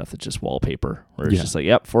there's some stuff that's just wallpaper where it's Yeah. just like,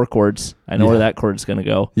 yep, 4 chords. I know where that chord's going to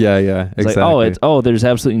go. Yeah, yeah, It's exactly. like, there's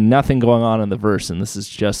absolutely nothing going on in the verse, and this is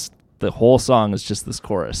just, the whole song is just this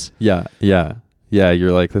chorus. Yeah.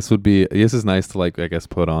 You're like, this is nice to like, I guess,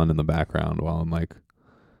 put on in the background while I'm like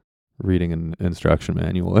reading an instruction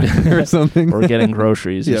manual or something. Or getting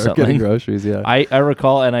groceries or Or something. getting groceries. Yeah. I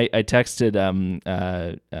recall, and I texted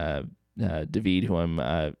David, who I'm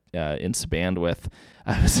in band with.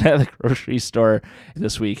 I was at the grocery store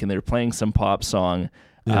this week, and they were playing some pop song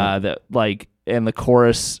that like, and the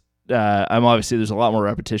chorus. I'm obviously there's a lot more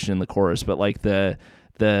repetition in the chorus, but like the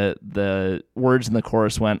words in the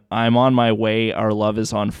chorus went, "I'm on my way. Our love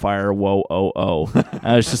is on fire. Whoa, oh, oh."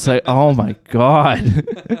 I was just like, oh my god.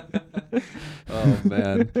 Oh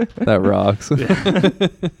man, that rocks.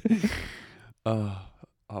 Oh,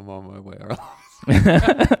 I'm on my way.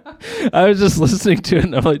 I was just listening to it,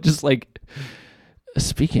 and I'm like, just like,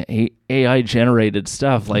 speaking of AI generated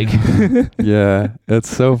stuff, like, Yeah, it's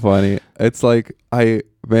so funny. It's like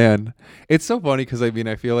it's so funny because I mean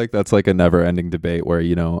I feel like that's like a never ending debate where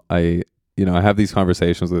I have these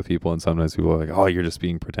conversations with people, and sometimes people are like, oh, you're just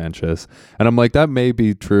being pretentious, and I'm like, that may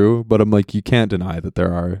be true, but I'm like, you can't deny that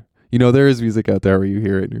there is music out there where you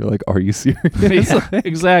hear it and you're like, are you serious? yeah,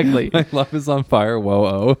 exactly. My love is on fire.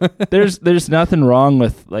 Whoa, oh. There's nothing wrong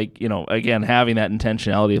with, like, again, having that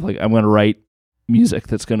intentionality of like, I'm going to write music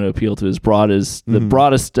that's going to appeal to the broadest,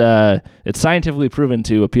 it's scientifically proven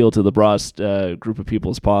to appeal to the broadest group of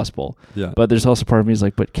people as possible. Yeah. But there's also part of me is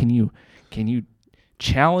like, but can you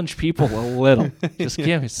challenge people a little? Just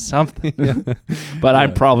give me something. But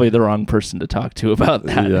I'm probably the wrong person to talk to about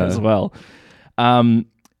that as well.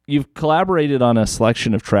 You've collaborated on a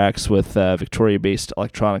selection of tracks with Victoria-based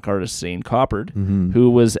electronic artist Zane Coppard, who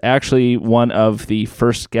was actually one of the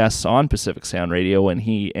first guests on Pacific Sound Radio when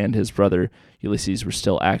he and his brother Ulysses were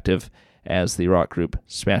still active as the rock group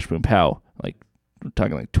Smash Boom Pow. Like, we're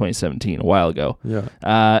talking like 2017, a while ago. Yeah.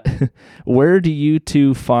 Where do you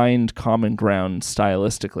two find common ground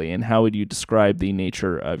stylistically, and how would you describe the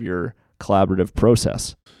nature of your collaborative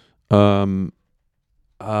process? I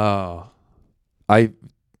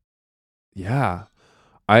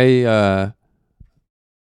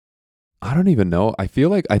don't even know. I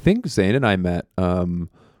think Zane and I met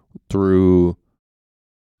through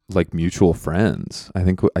like mutual friends. I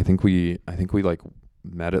think we like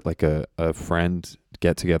met at like a friend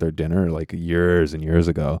get together dinner like years and years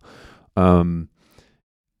ago. And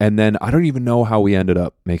then I don't even know how we ended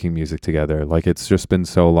up making music together. Like, it's just been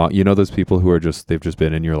so long. Those people who are they've just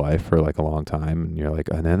been in your life for like a long time, and you're like,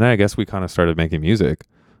 and then I guess we kind of started making music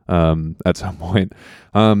at some point.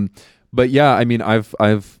 But yeah, I mean,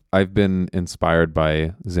 I've been inspired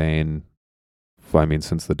by Zane. I mean,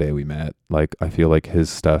 since the day we met. Like, I feel like his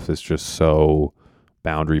stuff is just so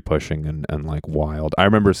boundary pushing and like wild. I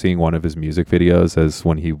remember seeing one of his music videos as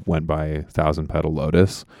when he went by Thousand Petal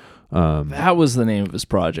Lotus. That was the name of his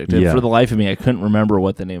project. And Yeah. for the life of me, I couldn't remember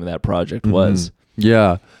what the name of that project was.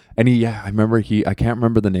 Yeah. And I remember I can't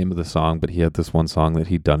remember the name of the song, but he had this one song that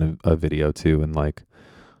he'd done a video to, and like,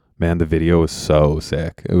 man, the video was so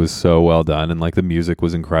sick. It was so well done, and like the music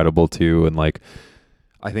was incredible too. And like,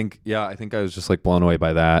 I think I was just like blown away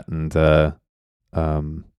by that. And I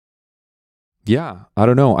don't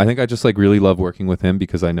know. I think I just like really love working with him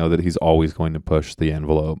because I know that he's always going to push the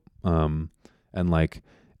envelope. And like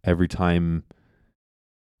every time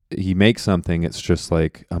he makes something, it's just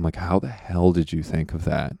like, I'm like, how the hell did you think of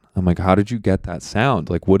that? I'm like, how did you get that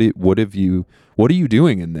sound? Like, what are you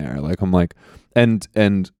doing in there? Like, I'm like, and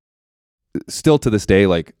still to this day,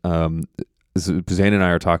 like, Zane and I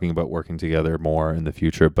are talking about working together more in the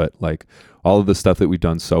future, but like all of the stuff that we've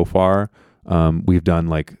done so far, we've done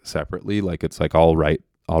like separately. Like, it's like I'll write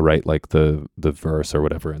like the verse or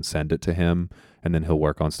whatever and send it to him, and then he'll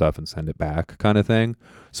work on stuff and send it back, kind of thing.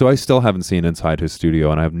 So I still haven't seen inside his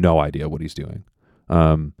studio, and I have no idea what he's doing.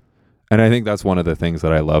 And I think that's one of the things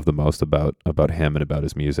that I love the most about him and about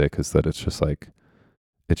his music, is that it's just like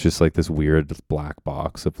this weird black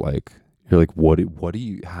box of like, you're like,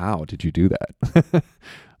 how did you do that?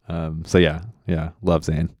 So yeah, love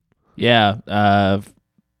Zane. Yeah.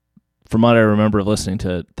 From what I remember listening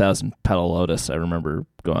to Thousand Petal Lotus, I remember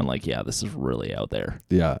going like, yeah, this is really out there.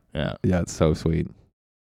 Yeah, it's so sweet.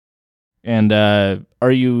 And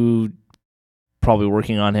are you probably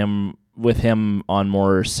working with him on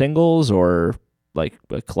more singles, or like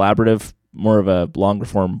a collaborative, more of a longer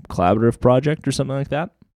form collaborative project or something like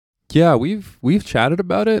that? Yeah, we've chatted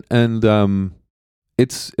about it, and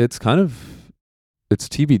it's kind of, it's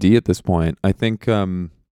TBD at this point. I think I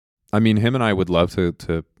mean, him and I would love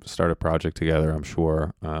to start a project together, I'm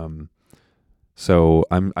sure. So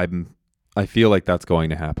I'm I feel like that's going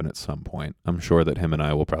to happen at some point. I'm sure that him and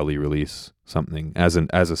I will probably release something as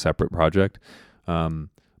a separate project.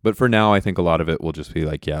 But for now, I think a lot of it will just be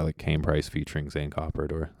like Kane Price featuring Zane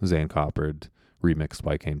Coppard, or Zane Coppard remixed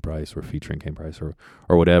by Kane Price, or featuring Kane Price, or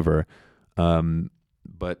whatever.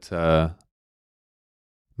 But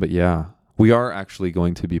yeah, we are actually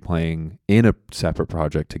going to be playing in a separate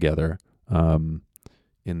project together in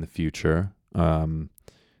the future.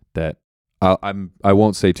 That I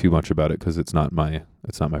won't say too much about it because it's not my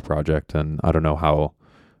project, and I don't know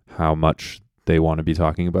how much they want to be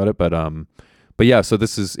talking about it. But yeah, so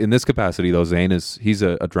this is in this capacity though. Zane he's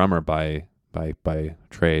a drummer by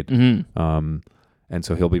trade, and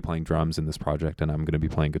so he'll be playing drums in this project, and I'm going to be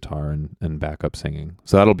playing guitar and backup singing.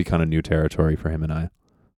 So that'll be kind of new territory for him and I.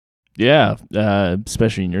 Yeah,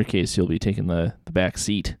 especially in your case, you'll be taking the back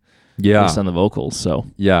seat. Yeah, based on the vocals. So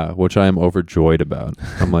yeah, which I am overjoyed about.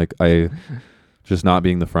 I'm like, just not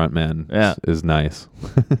being the front man is nice.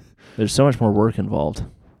 There's so much more work involved.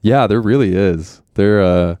 Yeah, there really is.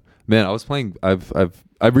 Man, I was playing. I've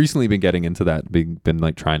recently been getting into that. Been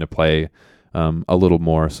like trying to play a little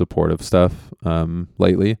more supportive stuff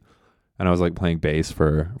lately, and I was like playing bass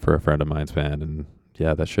for a friend of mine's band, and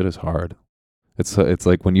yeah, that shit is hard. It's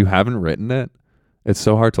like when you haven't written it, it's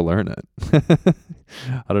so hard to learn it.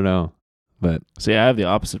 I don't know, but see, I have the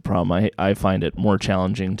opposite problem. I find it more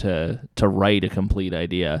challenging to write a complete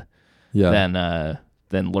idea than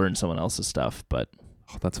learn someone else's stuff. But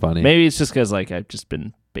that's funny. Maybe it's just because like I've just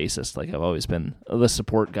been bassist. Like I've always been the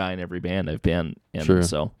support guy in every band I've been in. Sure.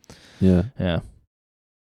 So yeah.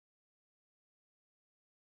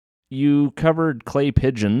 You covered Clay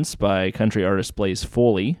Pigeons by country artist Blaze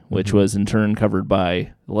Foley, which was in turn covered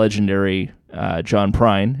by legendary John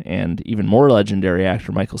Prine and even more legendary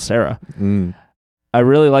actor Michael Cera. I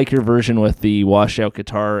really like your version with the washed out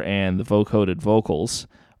guitar and the vocoded vocals.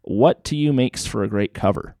 What to you makes for a great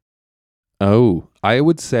cover? Oh, I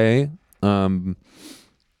would say a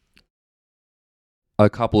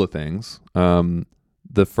couple of things.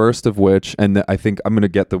 The first of which, and I think I'm going to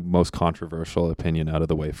get the most controversial opinion out of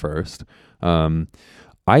the way first.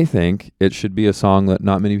 I think it should be a song that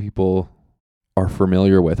not many people are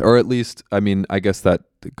familiar with, or at least, I mean, I guess that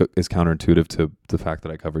is counterintuitive to the fact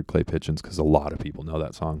that I covered Clay Pigeons because a lot of people know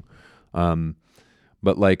that song.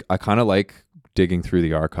 But like, I kind of like digging through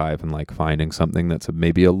the archive and like finding something that's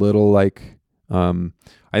maybe a little like, I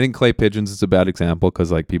think Clay Pigeons is a bad example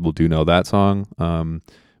because like people do know that song.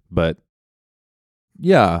 But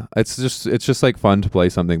yeah, it's just like fun to play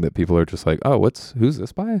something that people are just like, oh, who's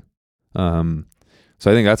this by? So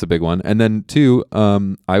I think that's a big one. And then two,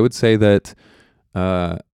 I would say that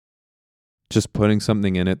just putting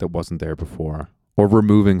something in it that wasn't there before, or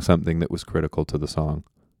removing something that was critical to the song.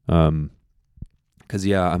 Because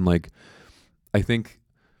yeah, I'm like, I think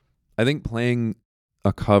playing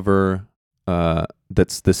a cover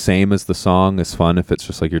that's the same as the song is fun if it's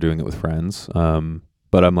just like you're doing it with friends.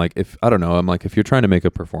 But I'm like, if you're trying to make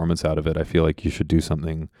a performance out of it, I feel like you should do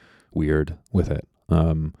something weird with it.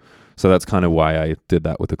 So that's kind of why I did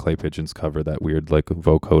that with the Clay Pigeons cover, that weird like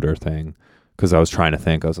vocoder thing. Because I was trying to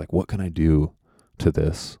think, I was like, what can I do to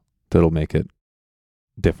this that'll make it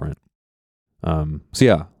different? So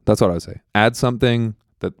yeah, that's what I would say. Add something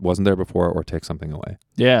that wasn't there before, or take something away.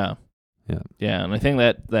 Yeah. And I think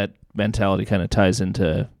that mentality kind of ties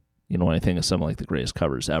into, when I think of some like the greatest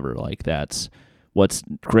covers ever, like that's what's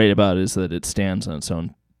great about it is that it stands on its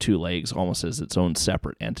own two legs, almost as its own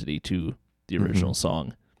separate entity to the original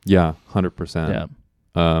song. Yeah, 100%.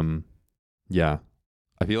 Yeah. Yeah.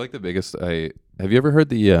 I feel like the biggest. Have you ever heard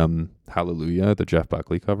the Hallelujah, the Jeff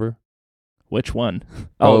Buckley cover? Which one?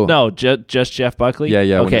 Oh no, just Jeff Buckley. Yeah.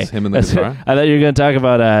 Okay, when it's him and the guitar. I thought you were going to talk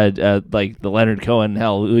about like the Leonard Cohen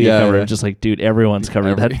Hallelujah cover. Yeah. Just like, dude, everyone's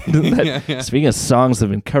covered that. Yeah. Speaking of songs that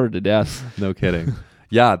have been covered to death. No kidding.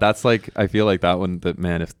 Yeah, that's like, I feel like that one. That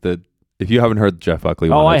man, if you haven't heard the Jeff Buckley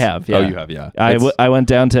one, I have. Yeah. Oh, you have. Yeah. I went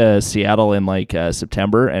down to Seattle in like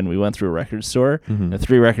September, and we went through a record store. The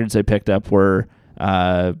 3 records I picked up were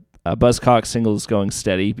Buzzcock Singles Going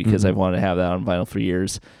Steady, because I've wanted to have that on vinyl for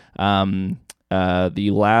years.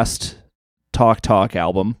 The last Talk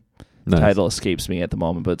album, Nice. title escapes me at the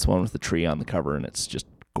moment, but it's one with the tree on the cover, and it's just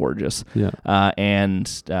gorgeous. Yeah.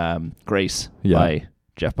 And Grace by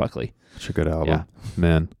Jeff Buckley. Such a good album,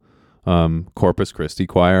 man. Corpus Christi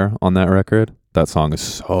Choir on that record. That song is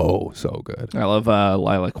so good. I love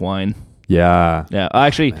Lilac Wine. Yeah. Yeah.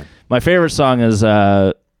 Actually, my favorite song is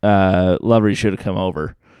Lover You Should Have Come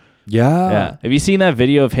Over. Yeah. Have you seen that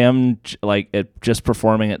video of him just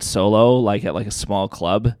performing it solo, like at like a small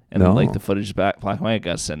club, and then like the footage is black and white? I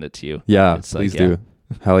gotta send it to you. Yeah, it's please do.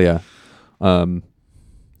 Hell yeah.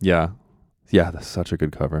 Yeah. Yeah, that's such a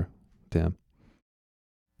good cover. Damn.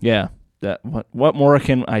 Yeah. What more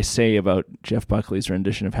can I say about Jeff Buckley's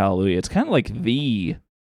rendition of Hallelujah? It's kind of like the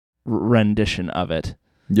rendition of it.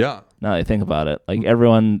 Yeah. Now that I think about it, like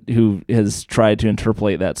everyone who has tried to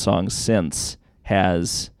interpolate that song since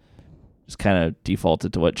has just kind of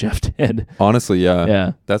defaulted to what Jeff did. Honestly, yeah.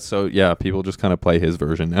 Yeah. That's so, yeah, people just kind of play his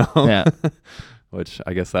version now. Yeah. Which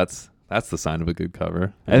I guess that's the sign of a good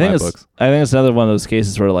cover. I think it's another one of those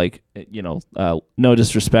cases where, like, you know, no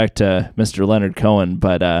disrespect to Mr. Leonard Cohen,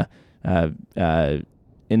 but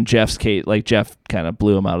in Jeff's case, like, Jeff kind of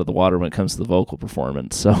blew him out of the water when it comes to the vocal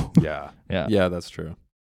performance. So yeah, that's true.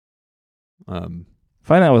 Find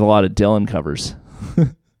that with a lot of Dylan covers.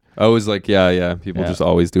 I was like, people just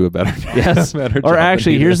always do a better job. Yes. better Or job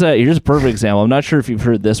actually, here's a perfect example. I'm not sure if you've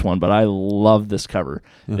heard this one, but I love this cover.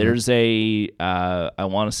 Mm-hmm. There's I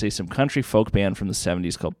want to say some country folk band from the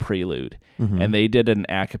 70s called Prelude, Mm-hmm. and they did an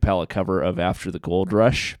a cappella cover of After the Gold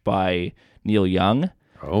Rush by Neil Young.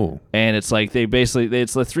 Oh. And it's like it's a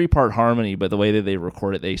 3-part harmony, but the way that they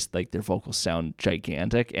record it, their vocals sound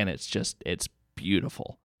gigantic, and it's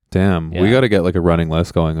beautiful. Damn, we got to get like a running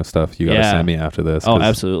list going of stuff you got to send me after this. Oh,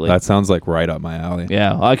 absolutely. That sounds like right up my alley.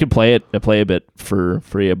 Yeah, well, I could play a bit for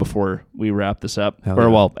you before we wrap this up.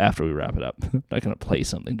 After we wrap it up. I'm not going to play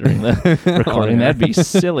something during the recording. That'd be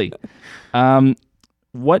silly.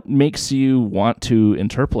 What makes you want to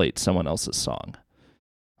interpolate someone else's song?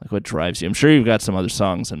 Like, what drives you? I'm sure you've got some other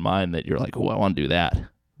songs in mind that you're like, oh, I want to do that.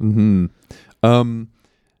 Mm-hmm.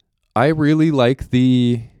 I really like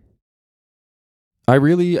I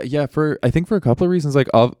think for a couple of reasons, like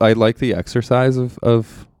I like the exercise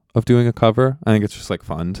of doing a cover. I think it's just like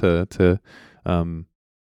fun to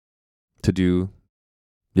do,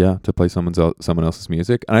 to play someone else's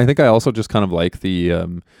music. And I think I also just kind of like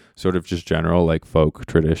the sort of just general like folk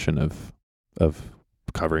tradition of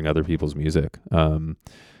covering other people's music.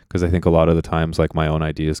 Because I think a lot of the times like my own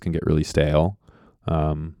ideas can get really stale.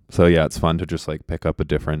 So yeah, it's fun to just like pick up a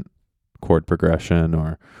different chord progression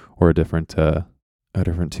or a different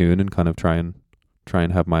tune and kind of try and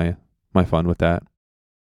have my fun with that.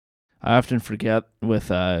 I often forget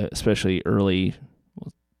with especially a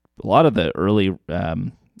lot of the early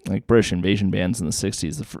like British invasion bands in the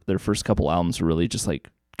 60s, their first couple albums were really just like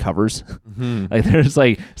covers. Mm-hmm. Like there's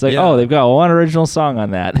like oh, they've got one original song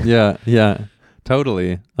on that. Yeah,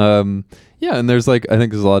 totally. And there's like, I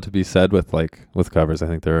think there's a lot to be said with covers. I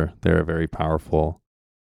think they're a very powerful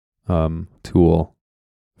tool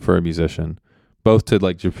for a musician, both to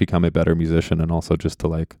like just become a better musician and also just to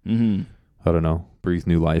like I don't know, breathe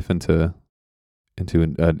new life into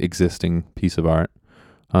an existing piece of art.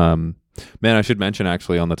 Man, I should mention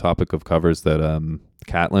actually on the topic of covers that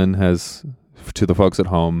Catlin has, to the folks at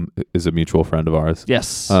home, is a mutual friend of ours.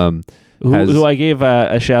 Yes. Who I gave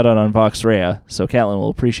a shout out on Vox Rea, so Catlin will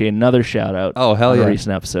appreciate another shout out. Oh, hell yeah! A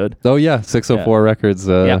recent episode. Oh yeah, 604 Records.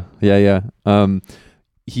 Yeah.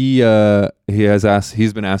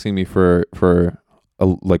 He's been asking me for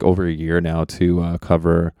like over a year now to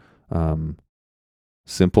cover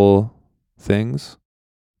Simple Things,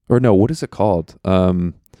 or no, what is it called?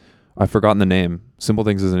 I've forgotten the name. Simple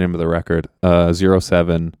Things is the name of the record.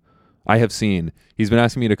 07. I Have Seen. He's been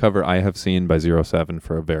asking me to cover I Have Seen by 07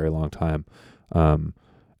 for a very long time. And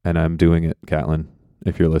I'm doing it, Catlin,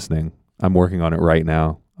 if you're listening. I'm working on it right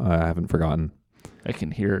now. I haven't forgotten. I can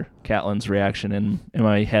hear Catlin's reaction in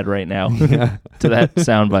my head right now to that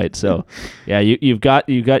soundbite. So, yeah, you've got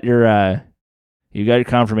your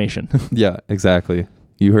confirmation. Yeah, exactly.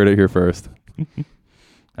 You heard it here first.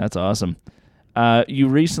 That's awesome. You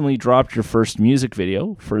recently dropped your first music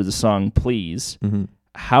video for the song Please. Mm-hmm.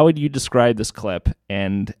 How would you describe this clip,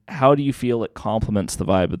 and how do you feel it complements the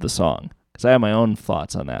vibe of the song? Because I have my own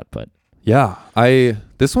thoughts on that, but yeah,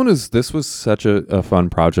 this was such a fun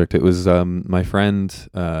project. It was my friend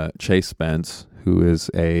Chase Spence, who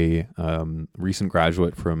is a recent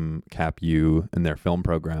graduate from Cap U in their film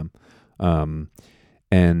program,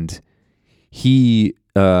 and he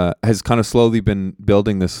has kind of slowly been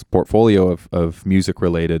building this portfolio of music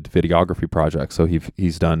related videography projects. So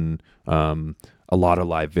he's done a lot of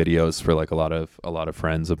live videos for like a lot of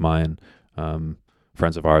friends of mine,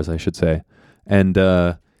 friends of ours, I should say. And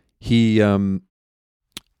he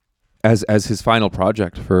as his final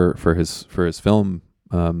project for his film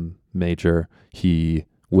major, he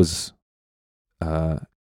was to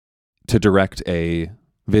direct a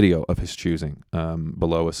video of his choosing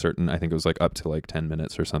below a certain, I think it was like up to like 10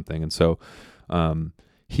 minutes or something. And so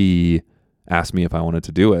he asked me if I wanted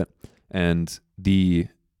to do it, and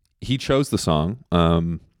he chose the song,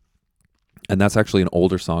 and that's actually an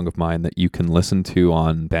older song of mine that you can listen to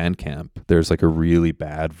on Bandcamp. There's like a really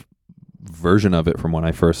bad version of it from when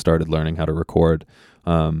I first started learning how to record.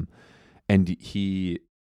 And he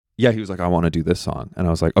was like, I want to do this song. And I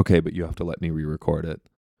was like, okay, but you have to let me re-record it.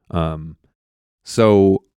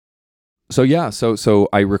 So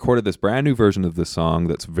I recorded this brand new version of this song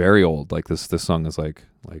that's very old. Like this song is like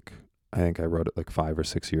I think I wrote it like 5 or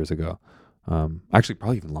 6 years ago. Actually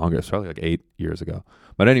probably even longer. It's probably like 8 years ago.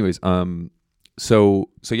 But anyways, so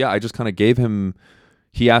I just kind of gave him,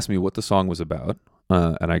 he asked me what the song was about.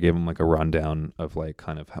 And I gave him like a rundown of like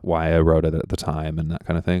kind of why I wrote it at the time and that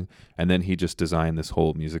kind of thing. And then he just designed this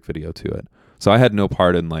whole music video to it. So I had no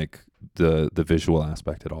part in like the visual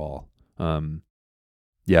aspect at all.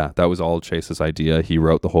 That was all Chase's idea. He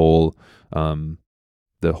wrote the whole kind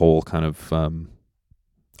of, I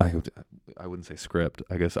wouldn't say script.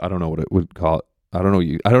 I guess I don't know what it would call it. I don't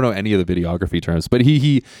know any of the videography terms, but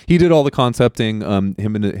he did all the concepting.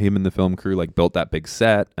 Him and the film crew like built that big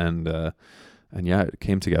set and yeah, it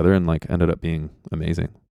came together and like ended up being amazing.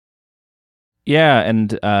 Yeah,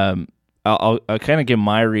 and I'll kind of give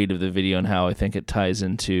my read of the video and how I think it ties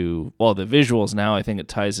into, well, the visuals now. I think it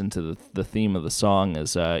ties into the theme of the song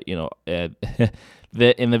as in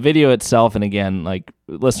the video itself. And again, like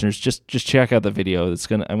listeners, just check out the video. I'm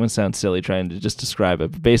gonna sound silly trying to just describe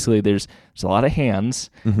it, but basically there's a lot of hands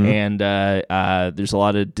and there's a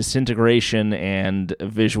lot of disintegration and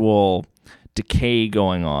visual decay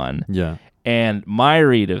going on. Yeah. And my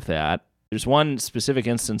read of that, there's one specific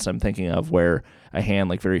instance I'm thinking of where a hand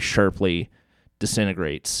like very sharply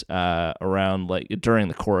disintegrates around like during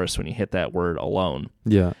the chorus when you hit that word alone.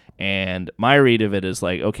 Yeah. And my read of it is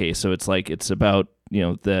like, okay, so it's about,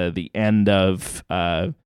 the end of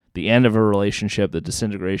a relationship, the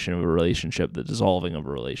disintegration of a relationship, the dissolving of a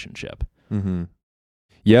relationship. Mm-hmm.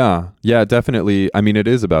 Yeah, definitely. I mean, it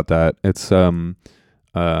is about that. It's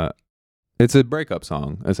a breakup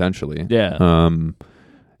song, essentially. Yeah. And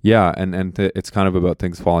it's kind of about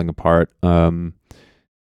things falling apart. And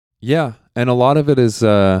a lot of it is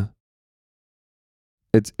I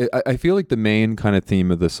feel like the main kind of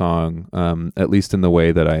theme of the song, at least in the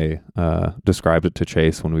way that I described it to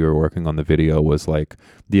Chase when we were working on the video, was like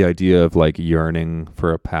the idea of like yearning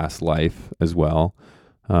for a past life as well,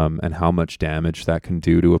 and how much damage that can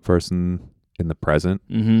do to a person in the present.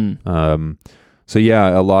 Mm-hmm. So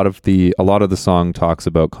yeah, a lot of the song talks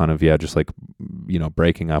about kind of just like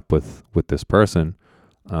breaking up with this person,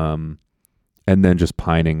 and then just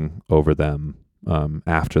pining over them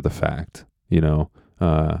after the fact,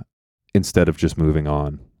 instead of just moving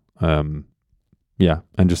on. And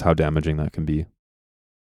just how damaging that can be.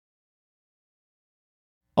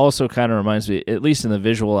 Also kind of reminds me, at least in the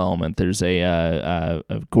visual element, there's a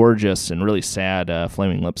gorgeous and really sad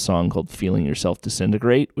Flaming Lips song called Feeling Yourself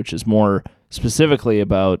Disintegrate, which is more specifically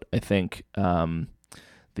about, I think,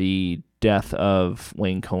 the death of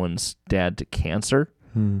Wayne Cohen's dad to cancer.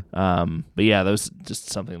 But yeah, that was just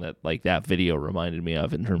something that like that video reminded me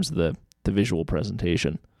of in terms of the visual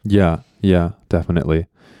presentation. Yeah, definitely.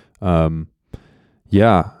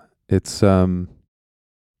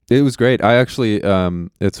 It was great. I actually,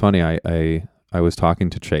 it's funny. I was talking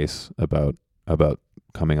to Chase about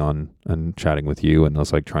coming on and chatting with you, and I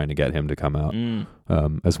was like trying to get him to come out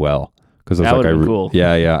as well. Because I was like, cool.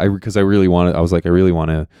 Because I really want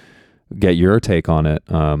to get your take on it,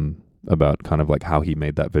 about kind of like how he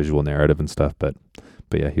made that visual narrative and stuff. But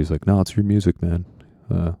yeah, he was like, no, it's your music, man.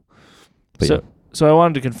 So I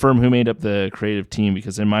wanted to confirm who made up the creative team,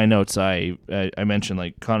 because in my notes I mentioned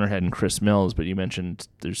like Connor Head and Chris Mills, but you mentioned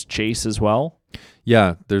there's Chase as well.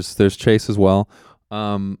 Yeah, there's Chase as well.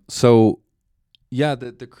 So yeah,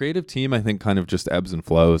 the creative team I think kind of just ebbs and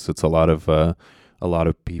flows. It's a lot of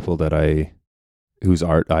people whose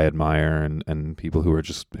art I admire and people who are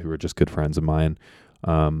just good friends of mine.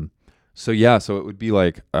 So it would be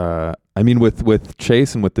like with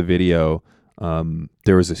Chase and with the video.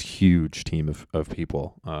 There was this huge team of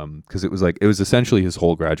people, because it was essentially his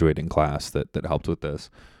whole graduating class that helped with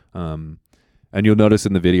this. And you'll notice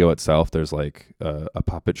in the video itself, there's like a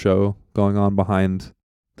puppet show going on behind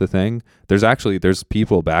the thing. There's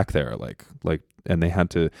people back there, like, and they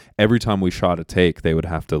had to, every time we shot a take, they would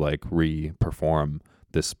have to like re-perform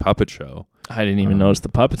this puppet show. I didn't even notice the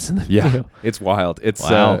puppets in the video. Yeah, it's wild. It's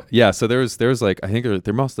wow. So there's like, I think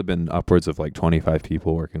there must have been upwards of like 25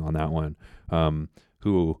 people working on that one.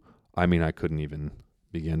 Who, I mean, I couldn't even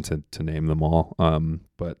begin to name them all.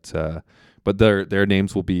 But their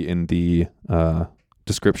names will be in the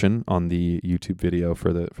description on the YouTube video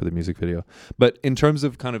for the music video. But in terms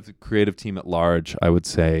of kind of the creative team at large, I would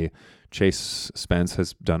say Chase Spence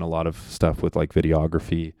has done a lot of stuff with like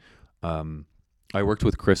videography. I worked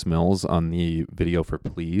with Chris Mills on the video for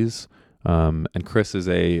Please, And Chris is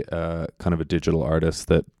a kind of a digital artist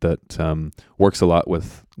that works a lot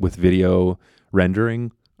with video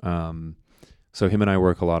rendering. So him and I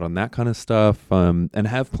work a lot on that kind of stuff, and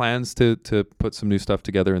have plans to put some new stuff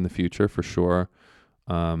together in the future for sure.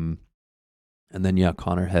 And then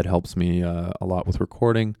Connor Head helps me a lot with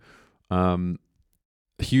recording.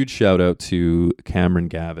 Huge shout out to Cameron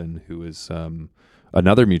Gavin, who is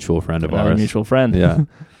another mutual friend of ours. Mutual friend, yeah,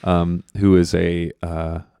 who is a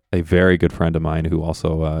very good friend of mine who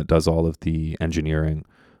also does all of the engineering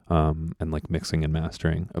and like mixing and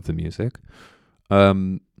mastering of the music.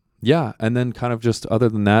 And then kind of just other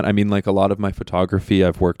than that, I mean, like a lot of my photography,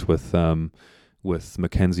 I've worked with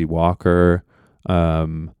Mackenzie Walker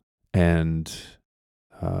and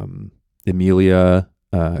Emilia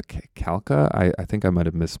Kalka. I think I might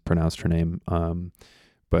have mispronounced her name.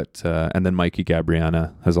 But and then Mikey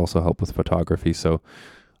Gabriana has also helped with photography. So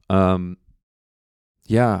I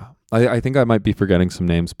think I might be forgetting some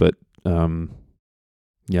names, but I'm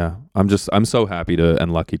so happy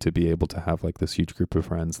and lucky to be able to have like this huge group of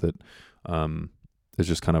friends that is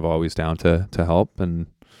just kind of always down to help. And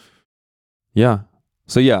so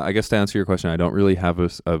I guess to answer your question, I don't really have a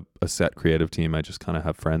set creative team. I just kind of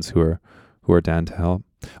have friends who are down to help.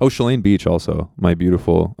 Oh, Shalane Beach also, my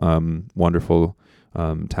beautiful, wonderful,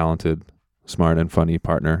 talented, smart and funny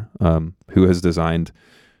partner, who has designed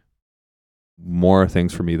more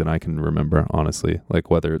things for me than I can remember, honestly.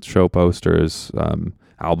 Like whether it's show posters,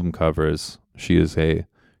 album covers, she is a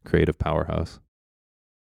creative powerhouse.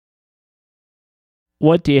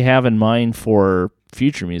 What do you have in mind for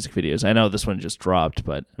future music videos? I know this one just dropped,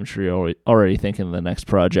 but I'm sure you're already thinking of the next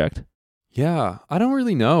project. Yeah, I don't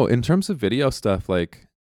really know. In terms of video stuff, like,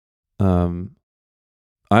 I'm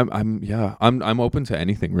open to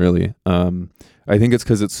anything really. I think it's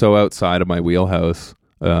because it's so outside of my wheelhouse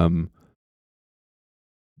that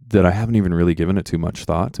I haven't even really given it too much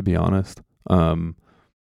thought, to be honest. I'm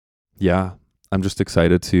just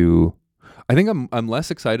excited to. I think I'm less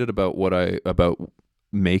excited about about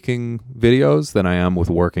making videos than I am with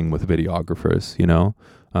working with videographers. You know,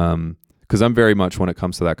 because I'm very much, when it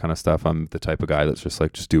comes to that kind of stuff, I'm the type of guy that's just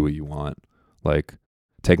like, just do what you want, like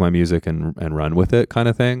take my music and run with it, kind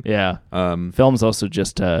of thing. Yeah. Film's also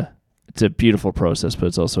just it's a beautiful process, but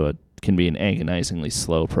it's also can be an agonizingly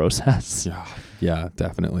slow process. Yeah,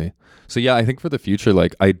 definitely. So I think for the future,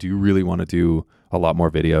 like I do really want to do a lot more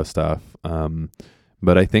video stuff.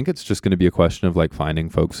 But I think it's just going to be a question of like finding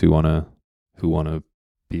folks who want to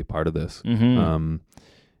be a part of this. Mm-hmm.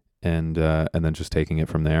 And then just taking it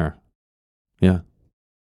from there. Yeah.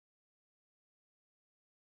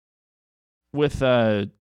 With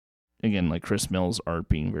again, like Chris Mills' art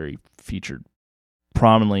being very featured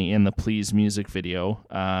prominently in the Please music video,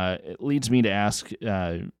 it leads me to ask,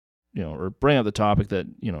 or bring up the topic that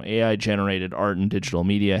AI generated art and digital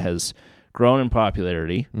media has grown in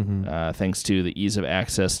popularity, thanks to the ease of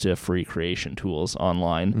access to free creation tools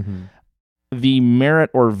online. Mm-hmm. The merit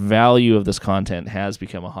or value of this content has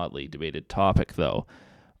become a hotly debated topic, though.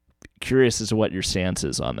 Curious as to what your stance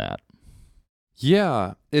is on that.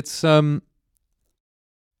 Yeah, it's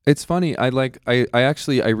funny. I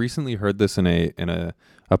recently heard this in a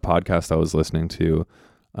podcast I was listening to.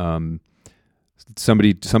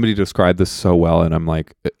 Somebody described this so well, and I'm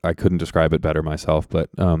like, I couldn't describe it better myself. But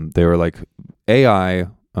they were like, AI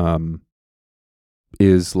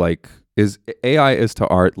is to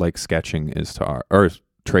art like sketching is to art, or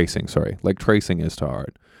tracing. Sorry, like tracing is to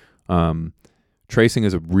art. Tracing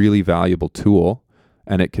is a really valuable tool,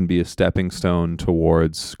 and it can be a stepping stone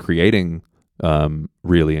towards creating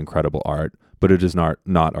really incredible art, but it is not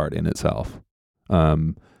art in itself.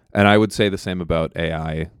 And I would say the same about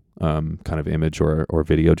AI, kind of image or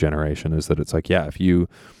video generation, is that it's like, if you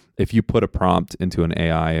put a prompt into an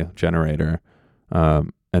AI generator,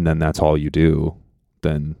 and then that's all you do,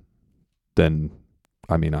 then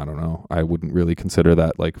I mean, I don't know. I wouldn't really consider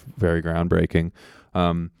that like very groundbreaking.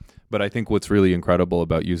 But I think what's really incredible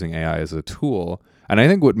about using AI as a tool, and I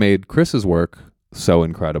think what made Chris's work so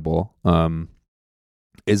incredible,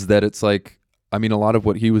 is that it's like, I mean, a lot of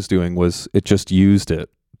what he was doing was it just used it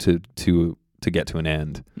to get to an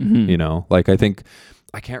end. Mm-hmm. Like I think,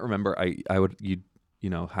 I can't remember. I would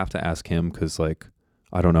have to ask him, because like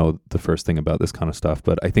I don't know the first thing about this kind of stuff,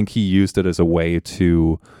 but I think he used it as a way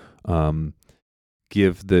to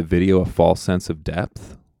give the video a false sense of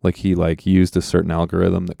depth. Like he used a certain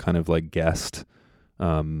algorithm that kind of like guessed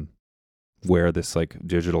where this like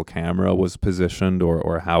digital camera was positioned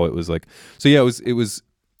or how it was like. So it was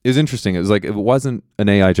interesting. It was like, it wasn't an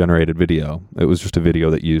AI generated video. It was just a video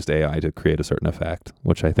that used AI to create a certain effect,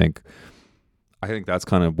 which I think I think that's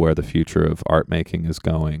kind of where the future of art making is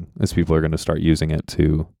going, is people are going to start using it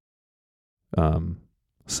to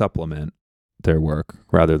supplement their work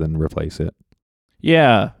rather than replace it.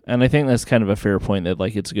 Yeah, and I think that's kind of a fair point, that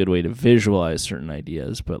like it's a good way to visualize certain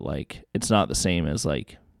ideas, but like it's not the same as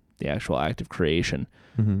like the actual act of creation.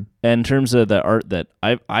 Mm-hmm. And in terms of the art that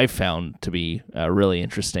I've found to be really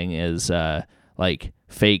interesting is like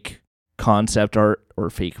fake concept art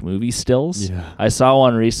or fake movie stills. Yeah. I saw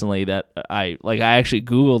one recently that I actually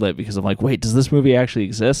Googled it because I'm like, wait, does this movie actually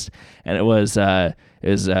exist? And it was Akira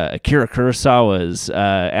Kurosawa's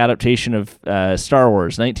adaptation of Star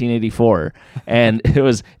Wars 1984, and it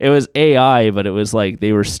was AI, but it was like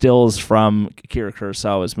they were stills from Akira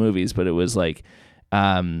Kurosawa's movies, but it was like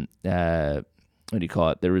what do you call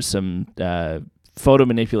it? There was some photo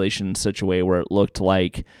manipulation in such a way where it looked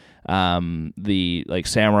like the like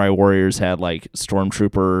samurai warriors had like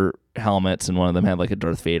stormtrooper helmets, and one of them had like a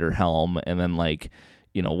Darth Vader helm, and then like,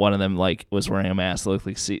 you know, one of them like was wearing a mask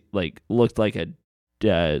that looked like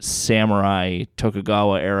a samurai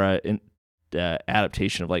Tokugawa era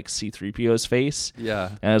adaptation of like C-3PO's face. Yeah.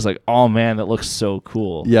 And I was like, oh man, that looks so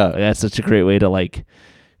cool. Yeah. Like, that's such a great way to like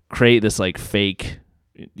create this like fake,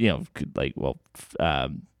 you know,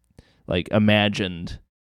 like imagined,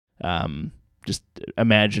 just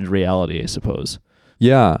imagined reality, I suppose.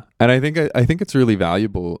 Yeah, and I think it's really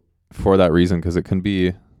valuable for that reason, because it can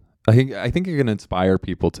be, I think it can inspire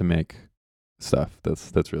people to make stuff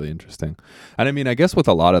that's really interesting. And I mean, I guess with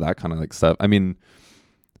a lot of that kind of like stuff, I mean,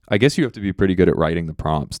 I guess you have to be pretty good at writing the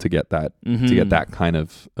prompts to get that kind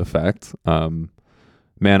of effect.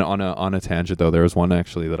 Man, on a tangent though, there was one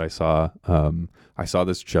actually that I saw. I saw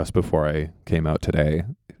this just before I came out today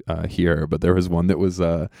here, but there was one that was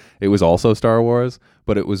it was also Star Wars,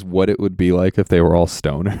 but it was what it would be like if they were all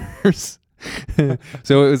stoners.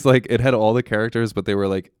 So it was like, it had all the characters, but they were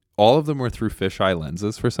like, all of them were through fisheye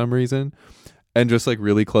lenses for some reason, and just like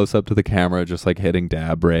really close up to the camera, just like hitting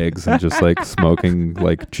dab rigs and just like smoking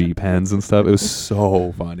like G pens and stuff. It was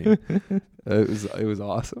so funny. It was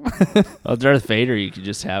awesome. Well, Darth Vader, you could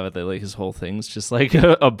just have it that like his whole thing's just like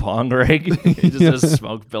a bong rig. He just has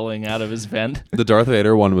smoke billowing out of his vent. The Darth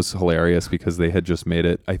Vader one was hilarious because they had just made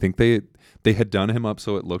it, I think they had done him up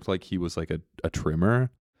so it looked like he was like a trimmer.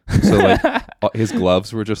 So like his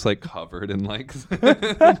gloves were just like covered in like,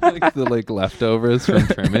 like the like leftovers from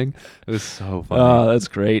trimming. It was so funny. Oh, that's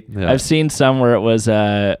great. Yeah. I've seen some where it was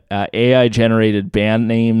AI generated band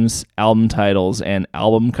names, album titles, and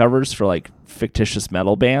album covers for like fictitious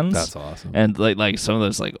metal bands. That's awesome. And like some of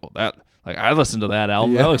those like, oh, that like I listened to that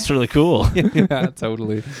album. Yeah. That looks really cool. Yeah,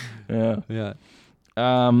 totally. Yeah.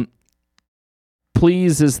 Yeah.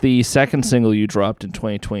 Please is the second single you dropped in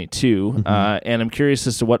 2022, Mm-hmm. and I'm curious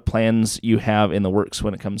as to what plans you have in the works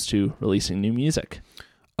when it comes to releasing new music.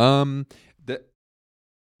 The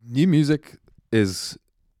new music is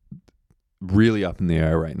really up in the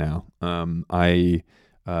air right now. I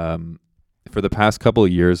for the past couple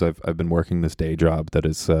of years, I've been working this day job that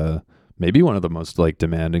is maybe one of the most like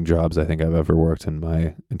demanding jobs I think I've ever worked in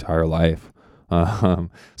my entire life.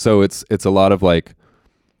 So it's a lot of like,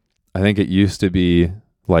 I think it used to be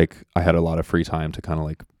like I had a lot of free time to kind of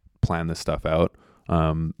like plan this stuff out.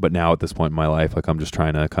 But now at this point in my life, like I'm just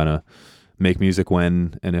trying to kind of make music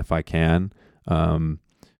when and if I can.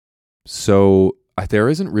 So there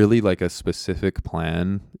isn't really like a specific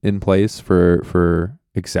plan in place for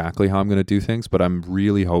exactly how I'm going to do things, but I'm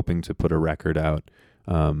really hoping to put a record out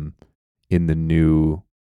in the new,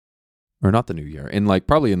 or not the new year, in like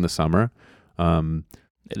probably in the summer.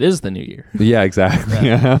 It is the new year. Yeah, exactly.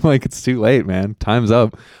 Yeah. I'm like, it's too late, man. Time's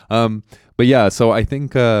up. But yeah, so I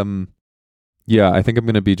think I think I'm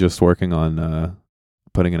going to be just working on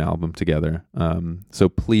putting an album together. So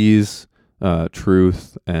Please,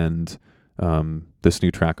 Truth, and this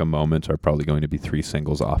new track, A Moment, are probably going to be 3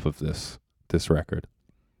 singles off of this record.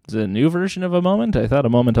 Is it a new version of A Moment? I thought A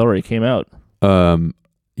Moment already came out.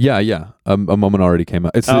 Yeah. A Moment already came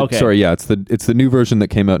out. It's the new version that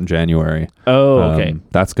came out in January. Oh, okay.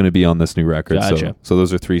 That's going to be on this new record. Gotcha. So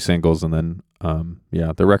those are 3 singles, and then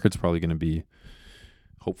the record's probably going to be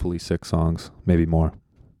hopefully 6 songs, maybe more.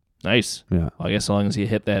 Nice. Yeah. Well, I guess as long as you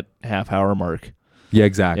hit that half-hour mark. Yeah,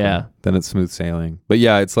 exactly. Yeah. Then it's smooth sailing. But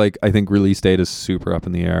yeah, it's like, I think release date is super up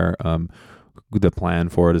in the air. The plan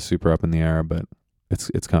for it is super up in the air, but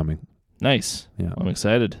it's coming. Nice. Yeah. I'm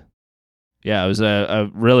excited. Yeah, I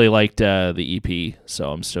really liked the EP,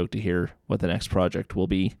 so I'm stoked to hear what the next project will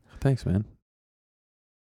be. Thanks, man.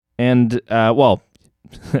 And I've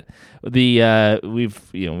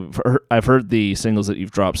heard the singles that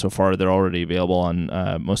you've dropped so far. They're already available on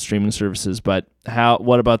most streaming services. But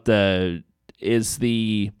what about is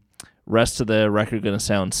the rest of the record going to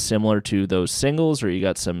sound similar to those singles, or you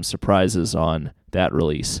got some surprises on that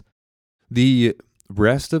release? The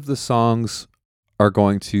rest of the songs are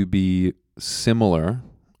going to be similar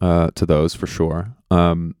to those for sure,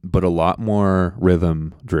 but a lot more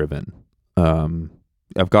rhythm driven.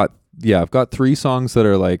 I've got 3 songs that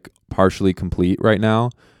are like partially complete right now,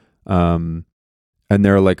 and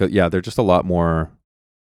they're like they're just a lot more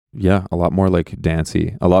like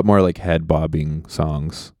dancey, a lot more like head bobbing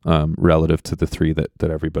songs relative to the 3 that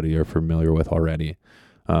everybody are familiar with already.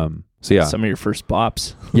 So yeah, some of your first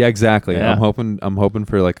bops. Yeah, exactly. Yeah. I'm hoping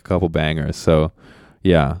for like a couple bangers. So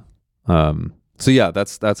yeah.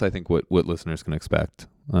 That's I think what listeners can expect.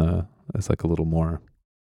 It's like a little more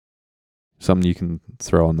something you can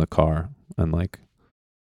throw in the car and like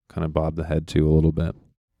kind of bob the head to a little bit.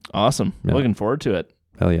 Awesome. Yeah. Looking forward to it.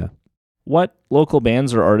 Hell yeah. What local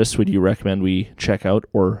bands or artists would you recommend we check out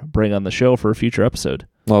or bring on the show for a future episode?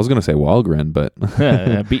 Well, I was gonna say Wahlgren, but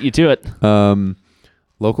I beat you to it.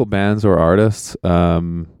 Local bands or artists. I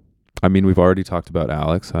mean, we've already talked about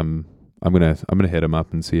Alex. I'm gonna hit him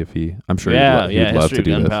up and see if he. I'm sure he'd love History to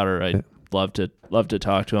do this. Gunpowder. I'd love to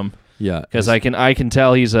talk to him. Yeah, because I can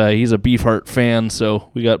tell he's a Beefheart fan,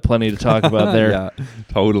 so we got plenty to talk about there. Yeah,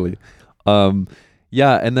 totally. And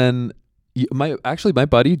then my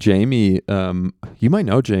buddy Jamie. You might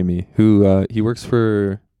know Jamie, who he works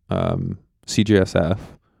for CJSF,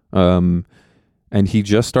 and he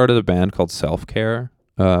just started a band called Self Care.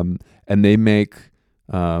 And they make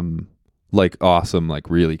like awesome, like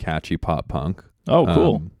really catchy pop punk. Oh,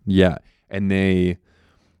 cool. Yeah. And they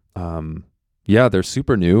they're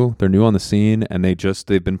super new. They're new on the scene, and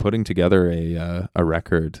they've been putting together a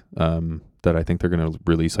record that I think they're going to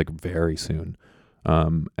release like very soon.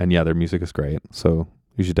 And yeah, their music is great. So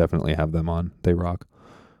you should definitely have them on. They rock.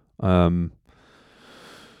 But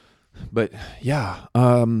yeah,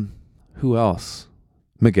 who else?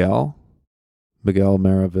 Miguel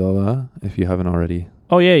Maravilla, if you haven't already.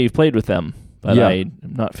 Oh yeah, you've played with them, but Yeah. I'm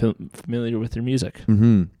not familiar with their music.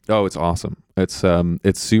 Mm-hmm. Oh, it's awesome. It's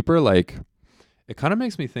super like, it kind of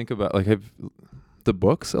makes me think about like the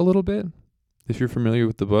Books a little bit. If you're familiar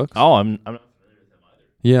with the Books. Oh, I'm not familiar with them either.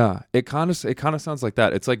 Yeah, it kind of sounds like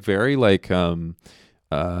that. It's like very like sort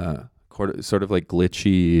of like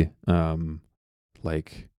glitchy,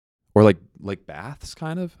 like Baths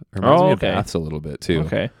kind of. It reminds me of Baths a little bit too.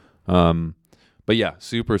 Okay. But yeah,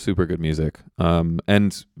 super, super good music.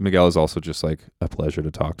 And Miguel is also just like a pleasure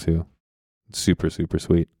to talk to. Super, super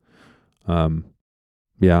sweet.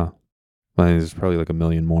 Yeah. I mean, there's probably like a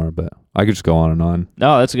million more, but I could just go on and on.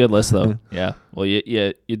 No, that's a good list though. Yeah. Well,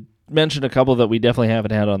 you mentioned a couple that we definitely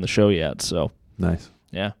haven't had on the show yet. So Nice.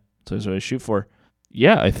 Yeah. So that's what I shoot for.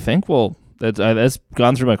 Yeah, I think that's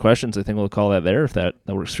gone through my questions. I think we'll call that there if that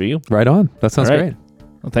works for you. Right on. That sounds great.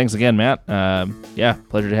 Well, thanks again, Matt. Yeah,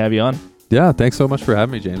 pleasure to have you on. Yeah, thanks so much for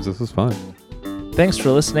having me, James. This was fun. Thanks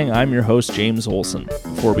for listening. I'm your host, James Olson.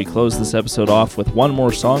 Before we close this episode off with one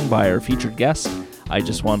more song by our featured guest, I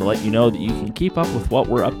just wanted to let you know that you can keep up with what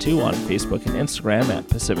we're up to on Facebook and Instagram at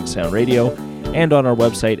Pacific Sound Radio and on our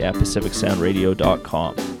website at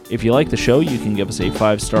pacificsoundradio.com. If you like the show, you can give us a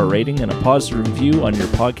 5-star rating and a positive review on your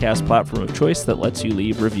podcast platform of choice that lets you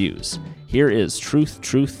leave reviews. Here is Truth,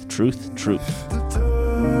 Truth, Truth, Truth.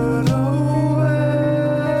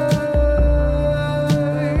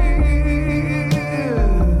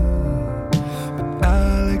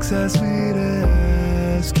 Alex asked me to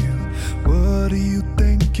ask you, what do you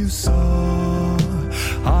think you saw?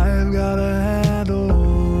 I've got a handle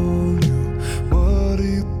on you. What do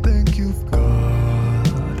you think you've got?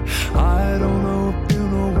 I don't know if you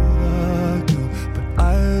know what I do, but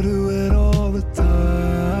I do it all the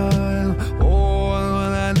time. Oh, and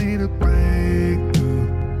when I need a breakthrough,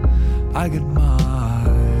 I get mine.